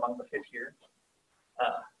 except among the fifth year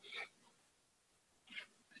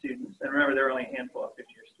students. And remember, there were only a handful of fifth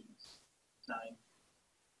year students, 9.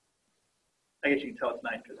 I guess you can tell it's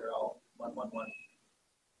 9 because they're all 1, 1, 1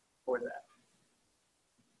 for that.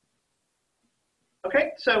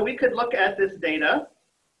 Okay, so we could look at this data.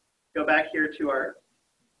 Go back here to our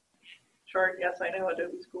chart. Yes, I know,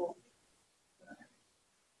 Adobe School.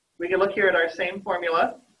 We can look here at our same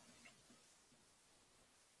formula.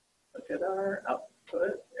 Look at our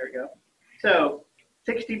output. There we go. So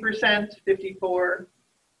 60%, 54.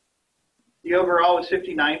 The overall was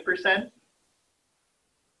 59%.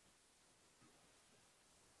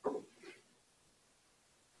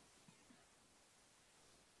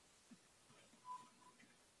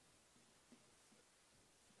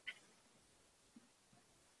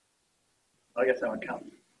 I guess that one counts.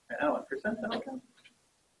 I don't want percent, that one count.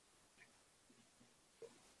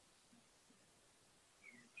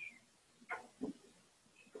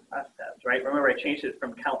 That's right. Remember, I changed it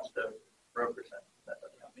from counts to row percent. That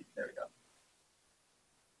doesn't help me. There we go.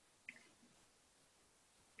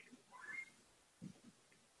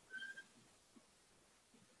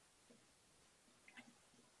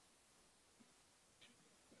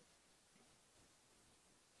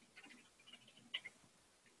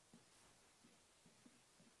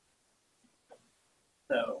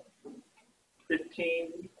 So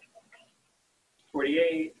 15,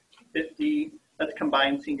 48, 50, that's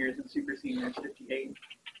combined seniors and super seniors, 58.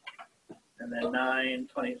 And then 9,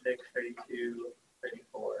 26, 32,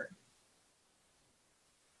 34.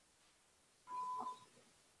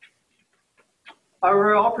 Our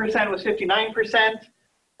overall percent was 59%.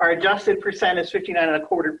 Our adjusted percent is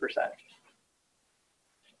 59.25%.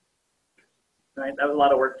 Right, that was a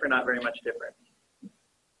lot of work for not very much different.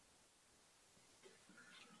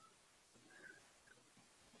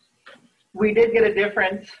 We did get a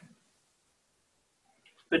difference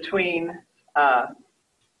between the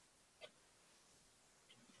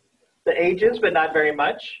ages, but not very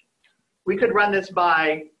much. We could run this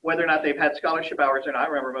by whether or not they've had scholarship hours or not.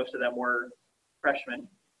 Remember, most of them were freshmen.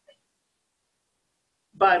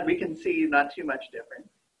 But we can see not too much different.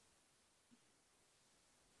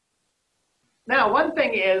 Now, one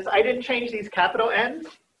thing is I didn't change these capital N's.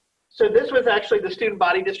 So this was actually the student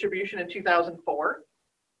body distribution in 2004.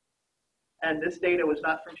 And this data was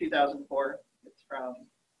not from 2004. It's from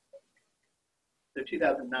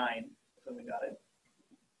 2009 when we got it.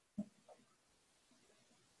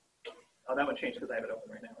 Oh, that one changed because I have it open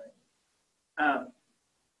right now, right?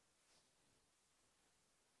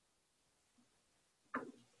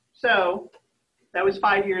 So that was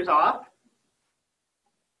 5 years off.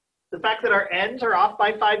 The fact that our ends are off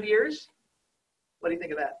by 5 years, what do you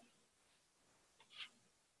think of that?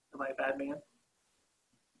 Am I a bad man?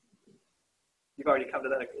 You've already come to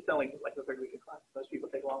that. It's only like the third week of class. Most people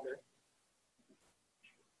take longer.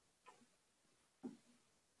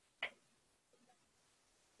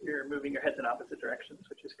 You're moving your heads in opposite directions,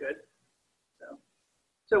 which is good.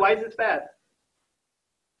 So why is this bad?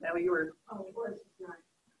 Now you were. Oh, it was not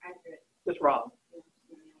accurate. Just wrong.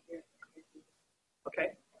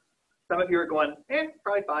 Okay. Some of you are going,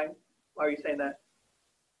 probably fine. Why are you saying that?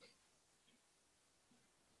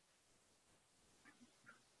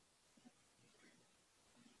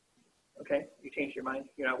 Okay, you changed your mind.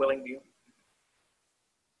 You're not willing to.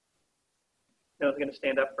 No one's going to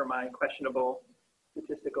stand up for my questionable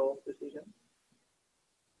statistical decision.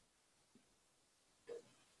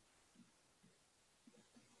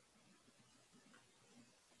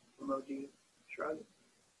 Emoji shrug.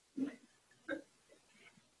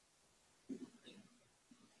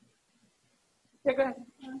 Yeah, go ahead.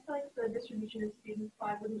 I feel like the distribution of students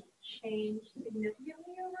by wouldn't change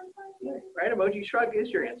significantly over time. Yeah, right, emoji shrug is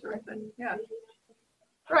your answer, I think. Yeah.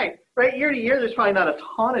 Right, year to year, there's probably not a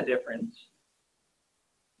ton of difference.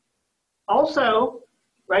 Also,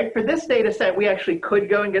 right, for this data set, we actually could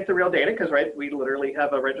go and get the real data because, right, we literally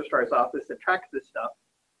have a registrar's office that tracks this stuff.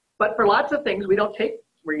 But for lots of things, we don't take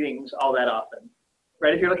readings all that often.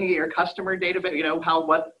 Right, if you're looking at your customer database, you know,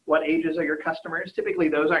 what ages are your customers? Typically,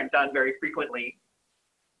 those aren't done very frequently.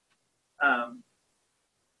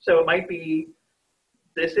 So it might be,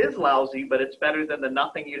 this is lousy, but it's better than the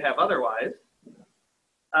nothing you'd have otherwise.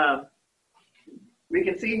 We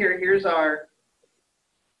can see here, here's our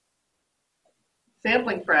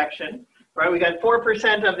sampling fraction, right? We got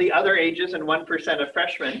 4% of the other ages and 1% of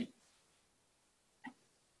freshmen,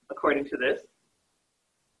 according to this.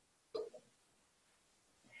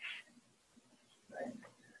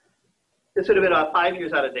 This would have been about 5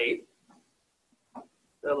 years out of date.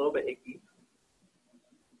 They're a little bit icky.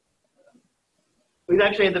 We've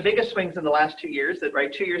actually had the biggest swings in the last 2 years. That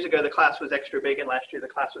right, 2 years ago the class was extra big, and last year the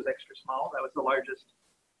class was extra small. That was the largest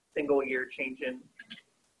single year change in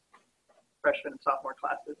freshman and sophomore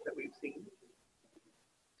classes that we've seen.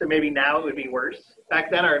 So maybe now it would be worse. Back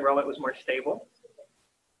then our enrollment was more stable.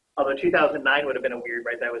 Although 2009 would have been a weird,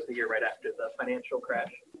 right? That was the year right after the financial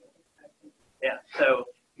crash. Yeah, so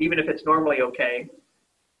even if it's normally okay,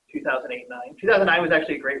 2008-9. 2009 was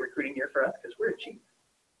actually a great recruiting year for us because we're cheap.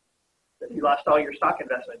 If you lost all your stock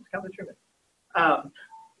investments, come to Truman.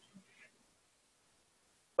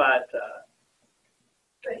 But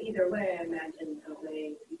either way, I imagine the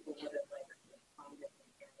way people would have like responded.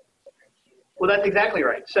 Well, that's exactly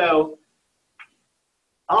right. So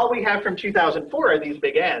all we have from 2004 are these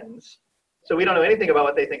big N's. So we don't know anything about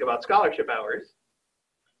what they think about scholarship hours.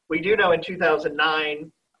 We do know in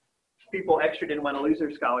 2009, people extra didn't want to lose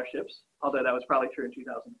their scholarships, although that was probably true in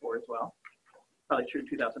 2004 as well. Probably true in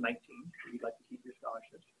 2019. You'd like to keep your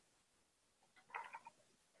scholarships.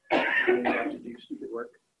 And you have to do stupid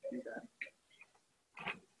work to do that.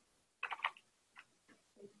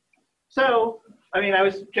 So, I mean, I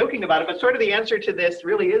was joking about it, but sort of the answer to this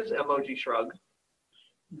really is emoji shrug.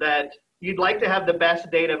 That you'd like to have the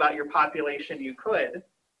best data about your population you could,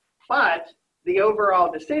 but the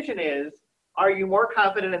overall decision is, are you more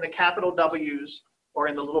confident in the capital W's or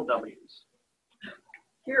in the little w's?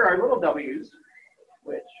 Here are little w's,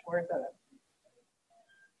 which, where is that at?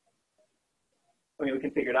 I mean, we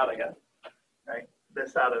can figure it out, I guess, right?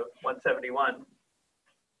 This out of 171.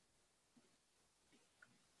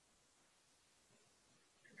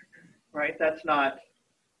 Right, that's not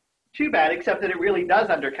too bad, except that it really does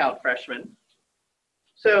undercount freshmen.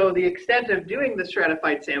 So the extent of doing the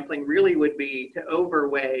stratified sampling really would be to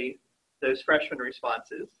overweigh those freshman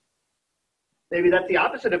responses. Maybe that's the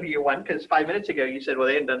opposite of year one, because 5 minutes ago you said, well,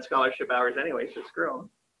 they hadn't done scholarship hours anyway, so screw them.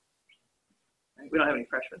 We don't have any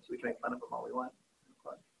freshmen, so we can make fun of them all we want.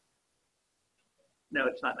 No,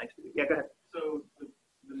 it's not nice to do. Yeah, go ahead. So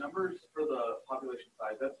the numbers for the population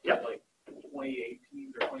size, that's yep. Like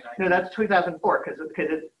 2018 or 2019? No, that's 2004, because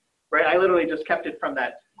it's, right, I literally just kept it from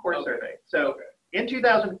that core okay. survey. So okay. In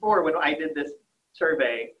 2004, when I did this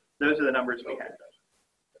survey, those are the numbers we had.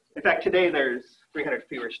 In fact, today there's 300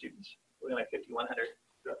 fewer students. We only have 5,100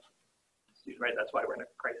 students, right? That's why we're in a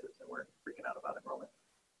crisis and we're freaking out about enrollment.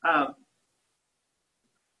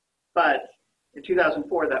 But in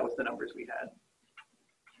 2004, that was the numbers we had.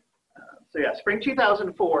 So yeah, spring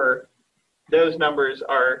 2004, those numbers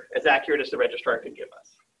are as accurate as the registrar could give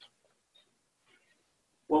us.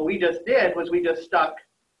 What we just did was we just stuck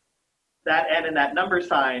that N and that number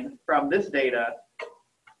sign from this data,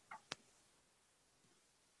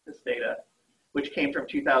 which came from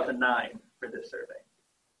 2009 for this survey.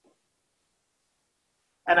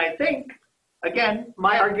 And I think, again,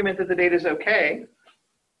 my argument that the data is okay,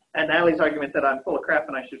 and Natalie's argument that I'm full of crap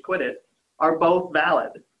and I should quit it, are both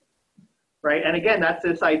valid. Right? And again, that's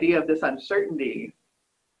this idea of this uncertainty.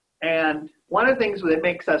 And one of the things that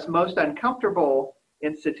makes us most uncomfortable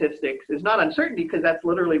in statistics is not uncertainty, because that's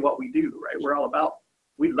literally what we do, right? We're all about,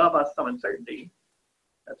 we love us some uncertainty.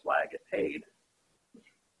 That's why I get paid.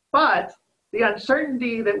 But the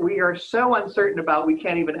uncertainty that we are so uncertain about, we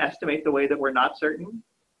can't even estimate the way that we're not certain,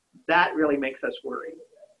 that really makes us worry.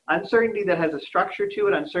 Uncertainty that has a structure to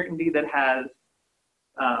it, uncertainty that has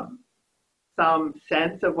some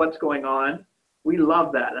sense of what's going on, we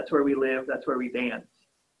love that. That's where we live, that's where we dance.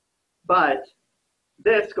 But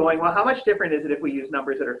this going, well, how much different is it if we use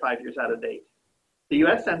numbers that are 5 years out of date? The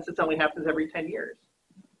US Census only happens every 10 years.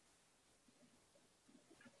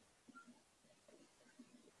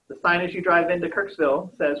 The sign as you drive into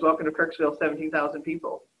Kirksville says, welcome to Kirksville, 17,000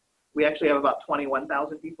 people. We actually have about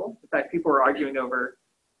 21,000 people. In fact, people were arguing over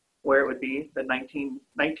where it would be, the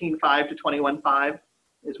 19.5 to 21.5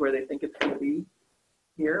 is where they think it's going to be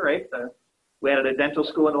here, right? We added a dental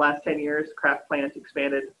school in the last 10 years, craft plant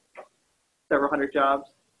expanded several hundred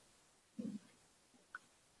jobs.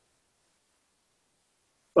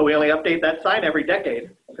 But we only update that sign every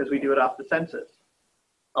decade because we do it off the census.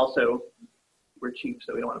 Also, we're cheap,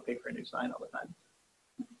 so we don't want to pay for a new sign all the time.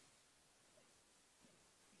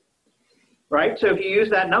 Right, so if you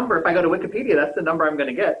use that number, if I go to Wikipedia, that's the number I'm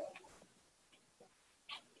going to get.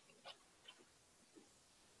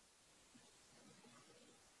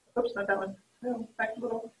 Oops, not that one. No, back a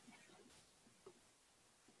little.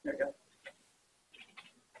 There we go.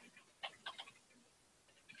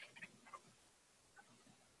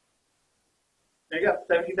 There you go,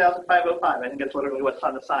 17,505. I think that's literally what's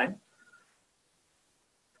on the sign.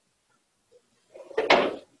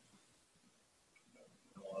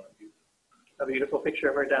 a beautiful picture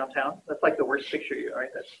of our downtown. That's like the worst picture, right?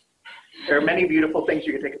 There are many beautiful things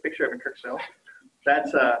you can take a picture of in Kirksville.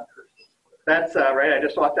 That's right. I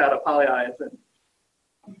just walked out of Poly Eyes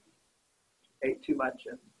and ate too much,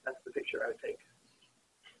 and that's the picture I would take.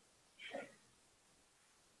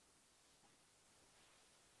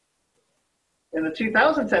 In the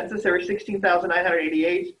 2000 census, there were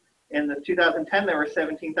 16,988. In the 2010, there were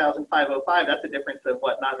 17,505. That's a difference of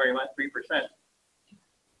what? Not very much, 3%.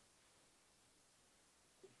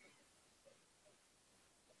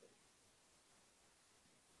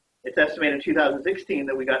 It's estimated in 2016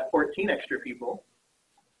 that we got 14 extra people.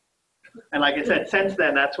 And like I said, since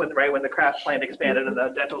then, that's when, right when the craft plant expanded and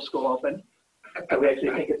the dental school opened. So we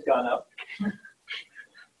actually think it's gone up.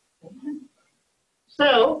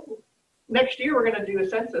 So next year, we're going to do a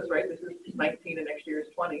census, right? This is 19 and next year is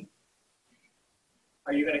 20.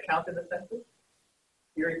 Are you going to count in the census?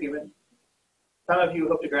 You're a human. Some of you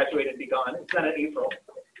hope to graduate and be gone. It's not in April.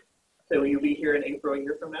 So will you be here in April a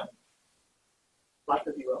year from now? Lots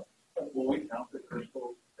of you will. Will we count the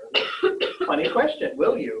Kirksville? Funny question.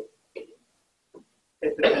 Will you?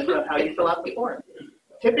 It depends on how you fill out the form.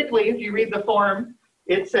 Typically, if you read the form,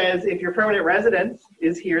 it says if your permanent residence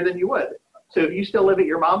is here, then you would. So if you still live at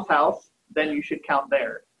your mom's house, then you should count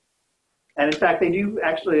there. And in fact, they do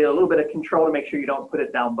actually a little bit of control to make sure you don't put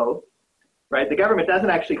it down both, right? The government doesn't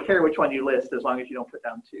actually care which one you list as long as you don't put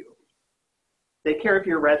down two. They care if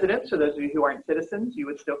you're residents, so those of you who aren't citizens, you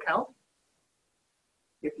would still count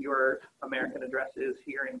if your American address is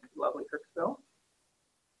here in lovely Kirksville.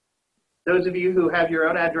 Those of you who have your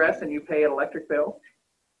own address and you pay an electric bill,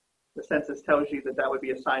 the census tells you that that would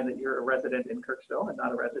be a sign that you're a resident in Kirksville and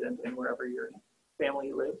not a resident in wherever your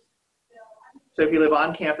family lives. So if you live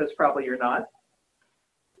on campus, probably you're not.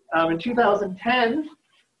 In 2010,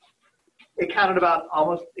 it counted about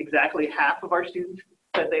almost exactly half of our students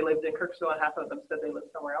said they lived in Kirksville and half of them said they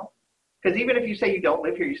lived somewhere else. Because even if you say you don't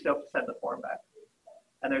live here, you still have to send the form back.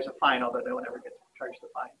 And there's a fine, although no one ever gets charged the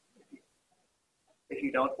fine if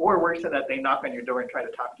you don't. Or worse than that, they knock on your door and try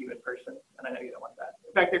to talk to you in person. And I know you don't want that.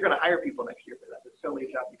 In fact, they're going to hire people next year for that. There's totally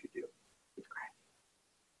a job you could do. It's great.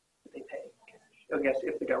 But they pay cash. I guess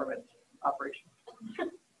if the government's operation.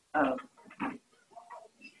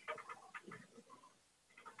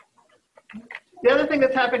 The other thing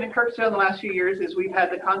that's happened in Kirksville in the last few years is we've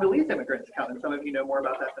had the Congolese immigrants count, and some of you know more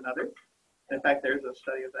about that than others. In fact, there's a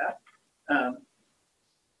study of that.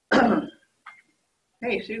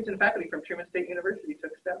 Hey, students and faculty from Truman State University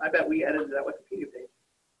took STEM. I bet we edited that Wikipedia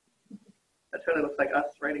page. That totally looks like us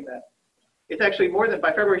writing that. It's actually more than, by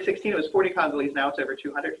February 16, it was 40 Congolese. Now it's over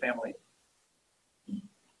 200 families,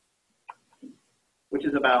 which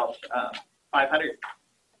is about 500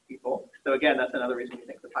 people. So again, that's another reason we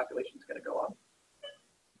think the population is going to go up.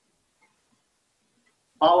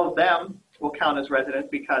 All of them will count as residents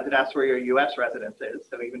because it asks where your U.S. residence is.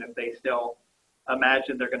 So even if they still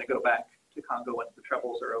imagine they're going to go back to Congo once the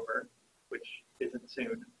troubles are over, which isn't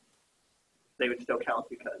soon, they would still count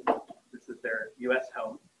because this is their U.S.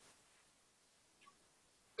 home.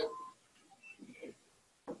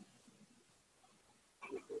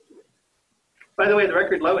 By the way, the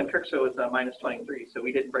record low in Kirksville was minus 23, so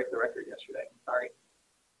we didn't break the record yesterday. Sorry.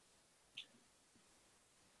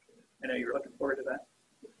 I know you were looking forward to that.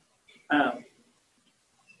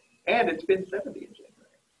 And it's been 70 in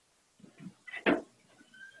January.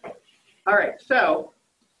 All right, so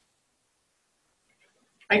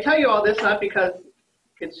I tell you all this not because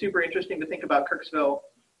it's super interesting to think about Kirksville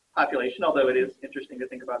population, although it is interesting to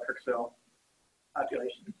think about Kirksville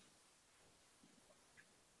population.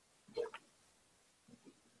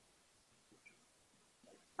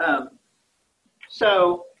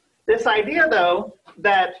 So this idea, though,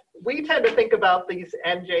 that we tend to think about these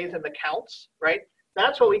NJs and the counts, right?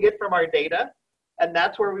 That's what we get from our data, and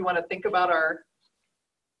that's where we want to think about our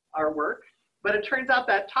work. But it turns out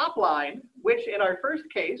that top line, which in our first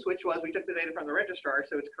case, which was we took the data from the registrar,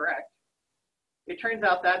 so it's correct, it turns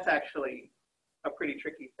out that's actually a pretty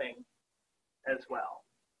tricky thing as well.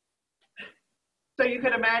 So you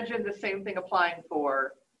can imagine the same thing applying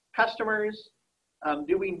for customers.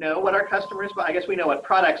 Do we know what our customers buy? I guess we know what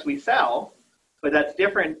products we sell, but that's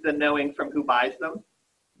different than knowing from who buys them.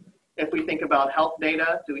 If we think about health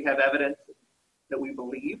data, do we have evidence that we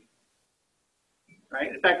believe?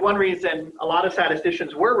 Right? In fact, one reason a lot of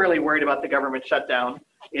statisticians were really worried about the government shutdown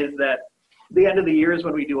is that the end of the year is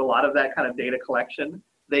when we do a lot of that kind of data collection.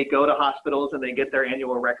 They go to hospitals and they get their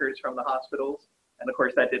annual records from the hospitals. And of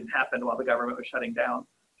course, that didn't happen while the government was shutting down.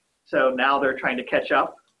 So now they're trying to catch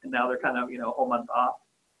up. And now they're kind of, a whole month off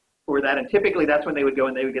for that. And typically that's when they would go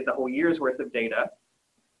and they would get the whole year's worth of data.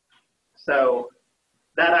 So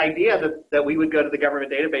that idea that we would go to the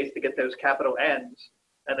government database to get those capital N's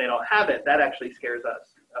and they don't have it, that actually scares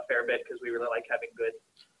us a fair bit because we really like having good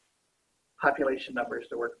population numbers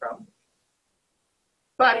to work from.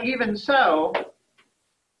 But even so,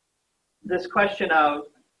 this question of,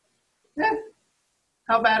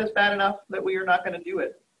 how bad is bad enough that we are not going to do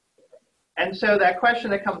it? And so that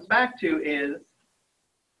question that comes back to is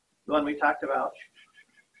the one we talked about.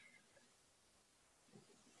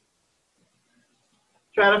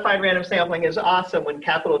 Stratified random sampling is awesome when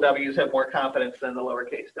capital W's have more confidence than the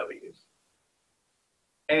lowercase w's.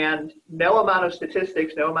 And no amount of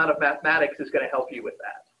statistics, no amount of mathematics is going to help you with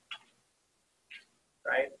that.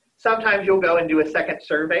 Right? Sometimes you'll go and do a second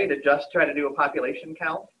survey to just try to do a population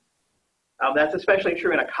count. That's especially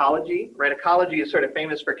true in ecology, right? Ecology is sort of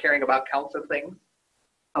famous for caring about counts of things.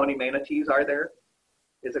 How many manatees are there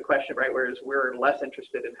is a question, right? Whereas we're less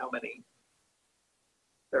interested in how many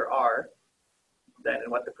there are than in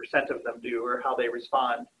what the percent of them do or how they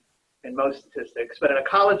respond in most statistics. But in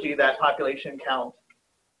ecology, that population count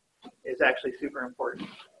is actually super important.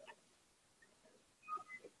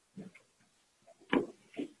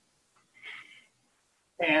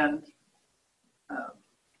 And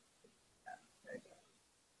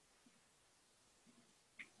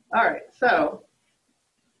all right, so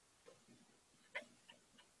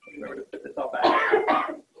remember to put this all back.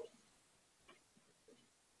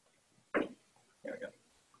 There we go.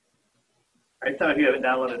 All right, some of you haven't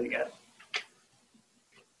downloaded it yet.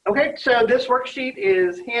 Okay, so this worksheet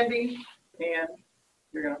is handy, and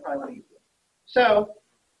you're going to probably want to use it. So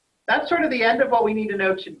that's sort of the end of what we need to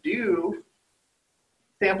know to do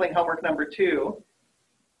sampling homework number 2.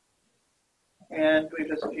 And we have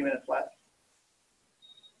just a few minutes left.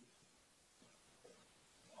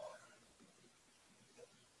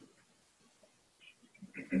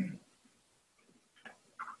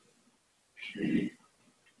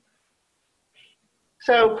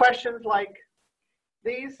 So questions like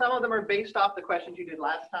these, some of them are based off the questions you did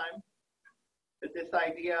last time. But this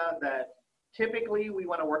idea that typically we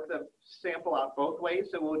want to work the sample out both ways.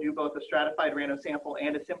 So we'll do both a stratified random sample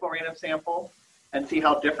and a simple random sample and see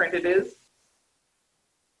how different it is.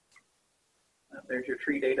 There's your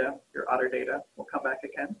tree data, your otter data. We'll come back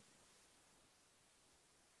again.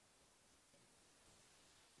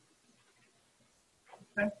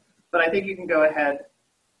 Okay. But I think you can go ahead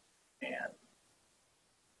and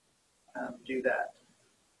do that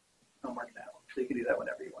homework now. So you can do that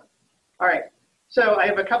whenever you want. All right. So I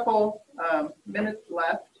have a couple minutes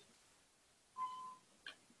left.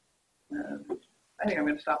 I think I'm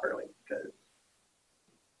going to stop early because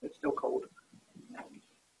it's still cold.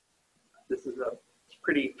 This is a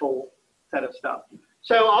pretty full set of stuff.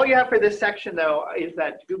 So all you have for this section, though, is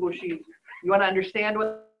that Google Sheet. You want to understand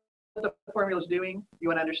what the formula is doing. You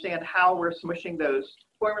want to understand how we're smushing those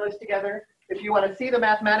formulas together. If you want to see the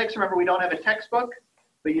mathematics, remember we don't have a textbook,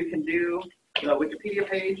 but you can do the Wikipedia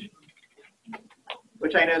page,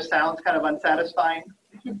 which I know sounds kind of unsatisfying,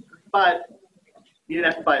 but you didn't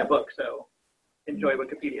have to buy a book, so enjoy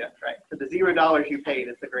Wikipedia, right? For the $0 you paid,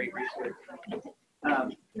 it's a great resource.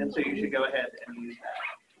 And so you should go ahead and use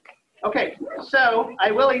that. Okay, so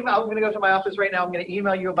I'm going to go to my office right now. I'm going to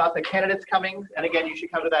email you about the candidates coming. And again, you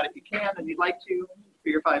should come to that if you can and you'd like to for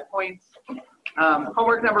your 5 points.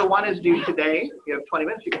 Homework number 1 is due today. You have 20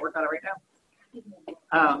 minutes. You can work on it right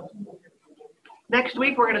now. Next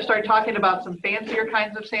week, we're going to start talking about some fancier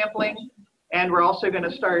kinds of sampling. And we're also going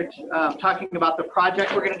to start talking about the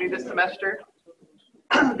project we're going to do this semester.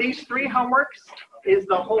 These 3 homeworks is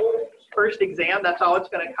the whole first exam. That's all it's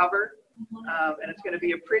going to cover. And it's going to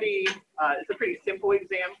be it's a pretty simple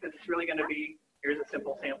exam because it's really going to be, here's a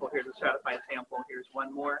simple sample, here's a stratified sample, here's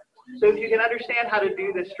one more. So if you can understand how to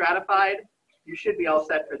do this stratified, you should be all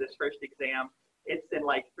set for this first exam. It's in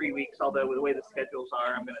like 3 weeks, although with the way the schedules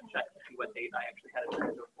are, I'm going to check to see what date I actually had it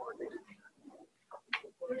scheduled for.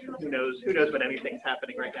 Who knows when anything's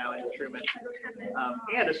happening right now in Truman.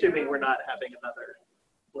 And assuming we're not having another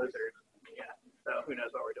blizzard. Yeah, so who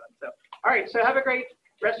knows what we're doing. So, all right, so have a great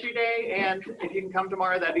rest of your day, and if you can come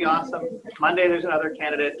tomorrow, that'd be awesome. Monday, there's another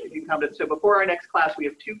candidate. If you come to, so before our next class, we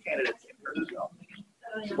have 2 candidates in first as well.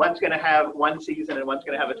 One's going to have 1 season, and one's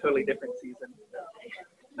going to have a totally different season.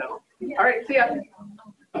 So, all right, see ya.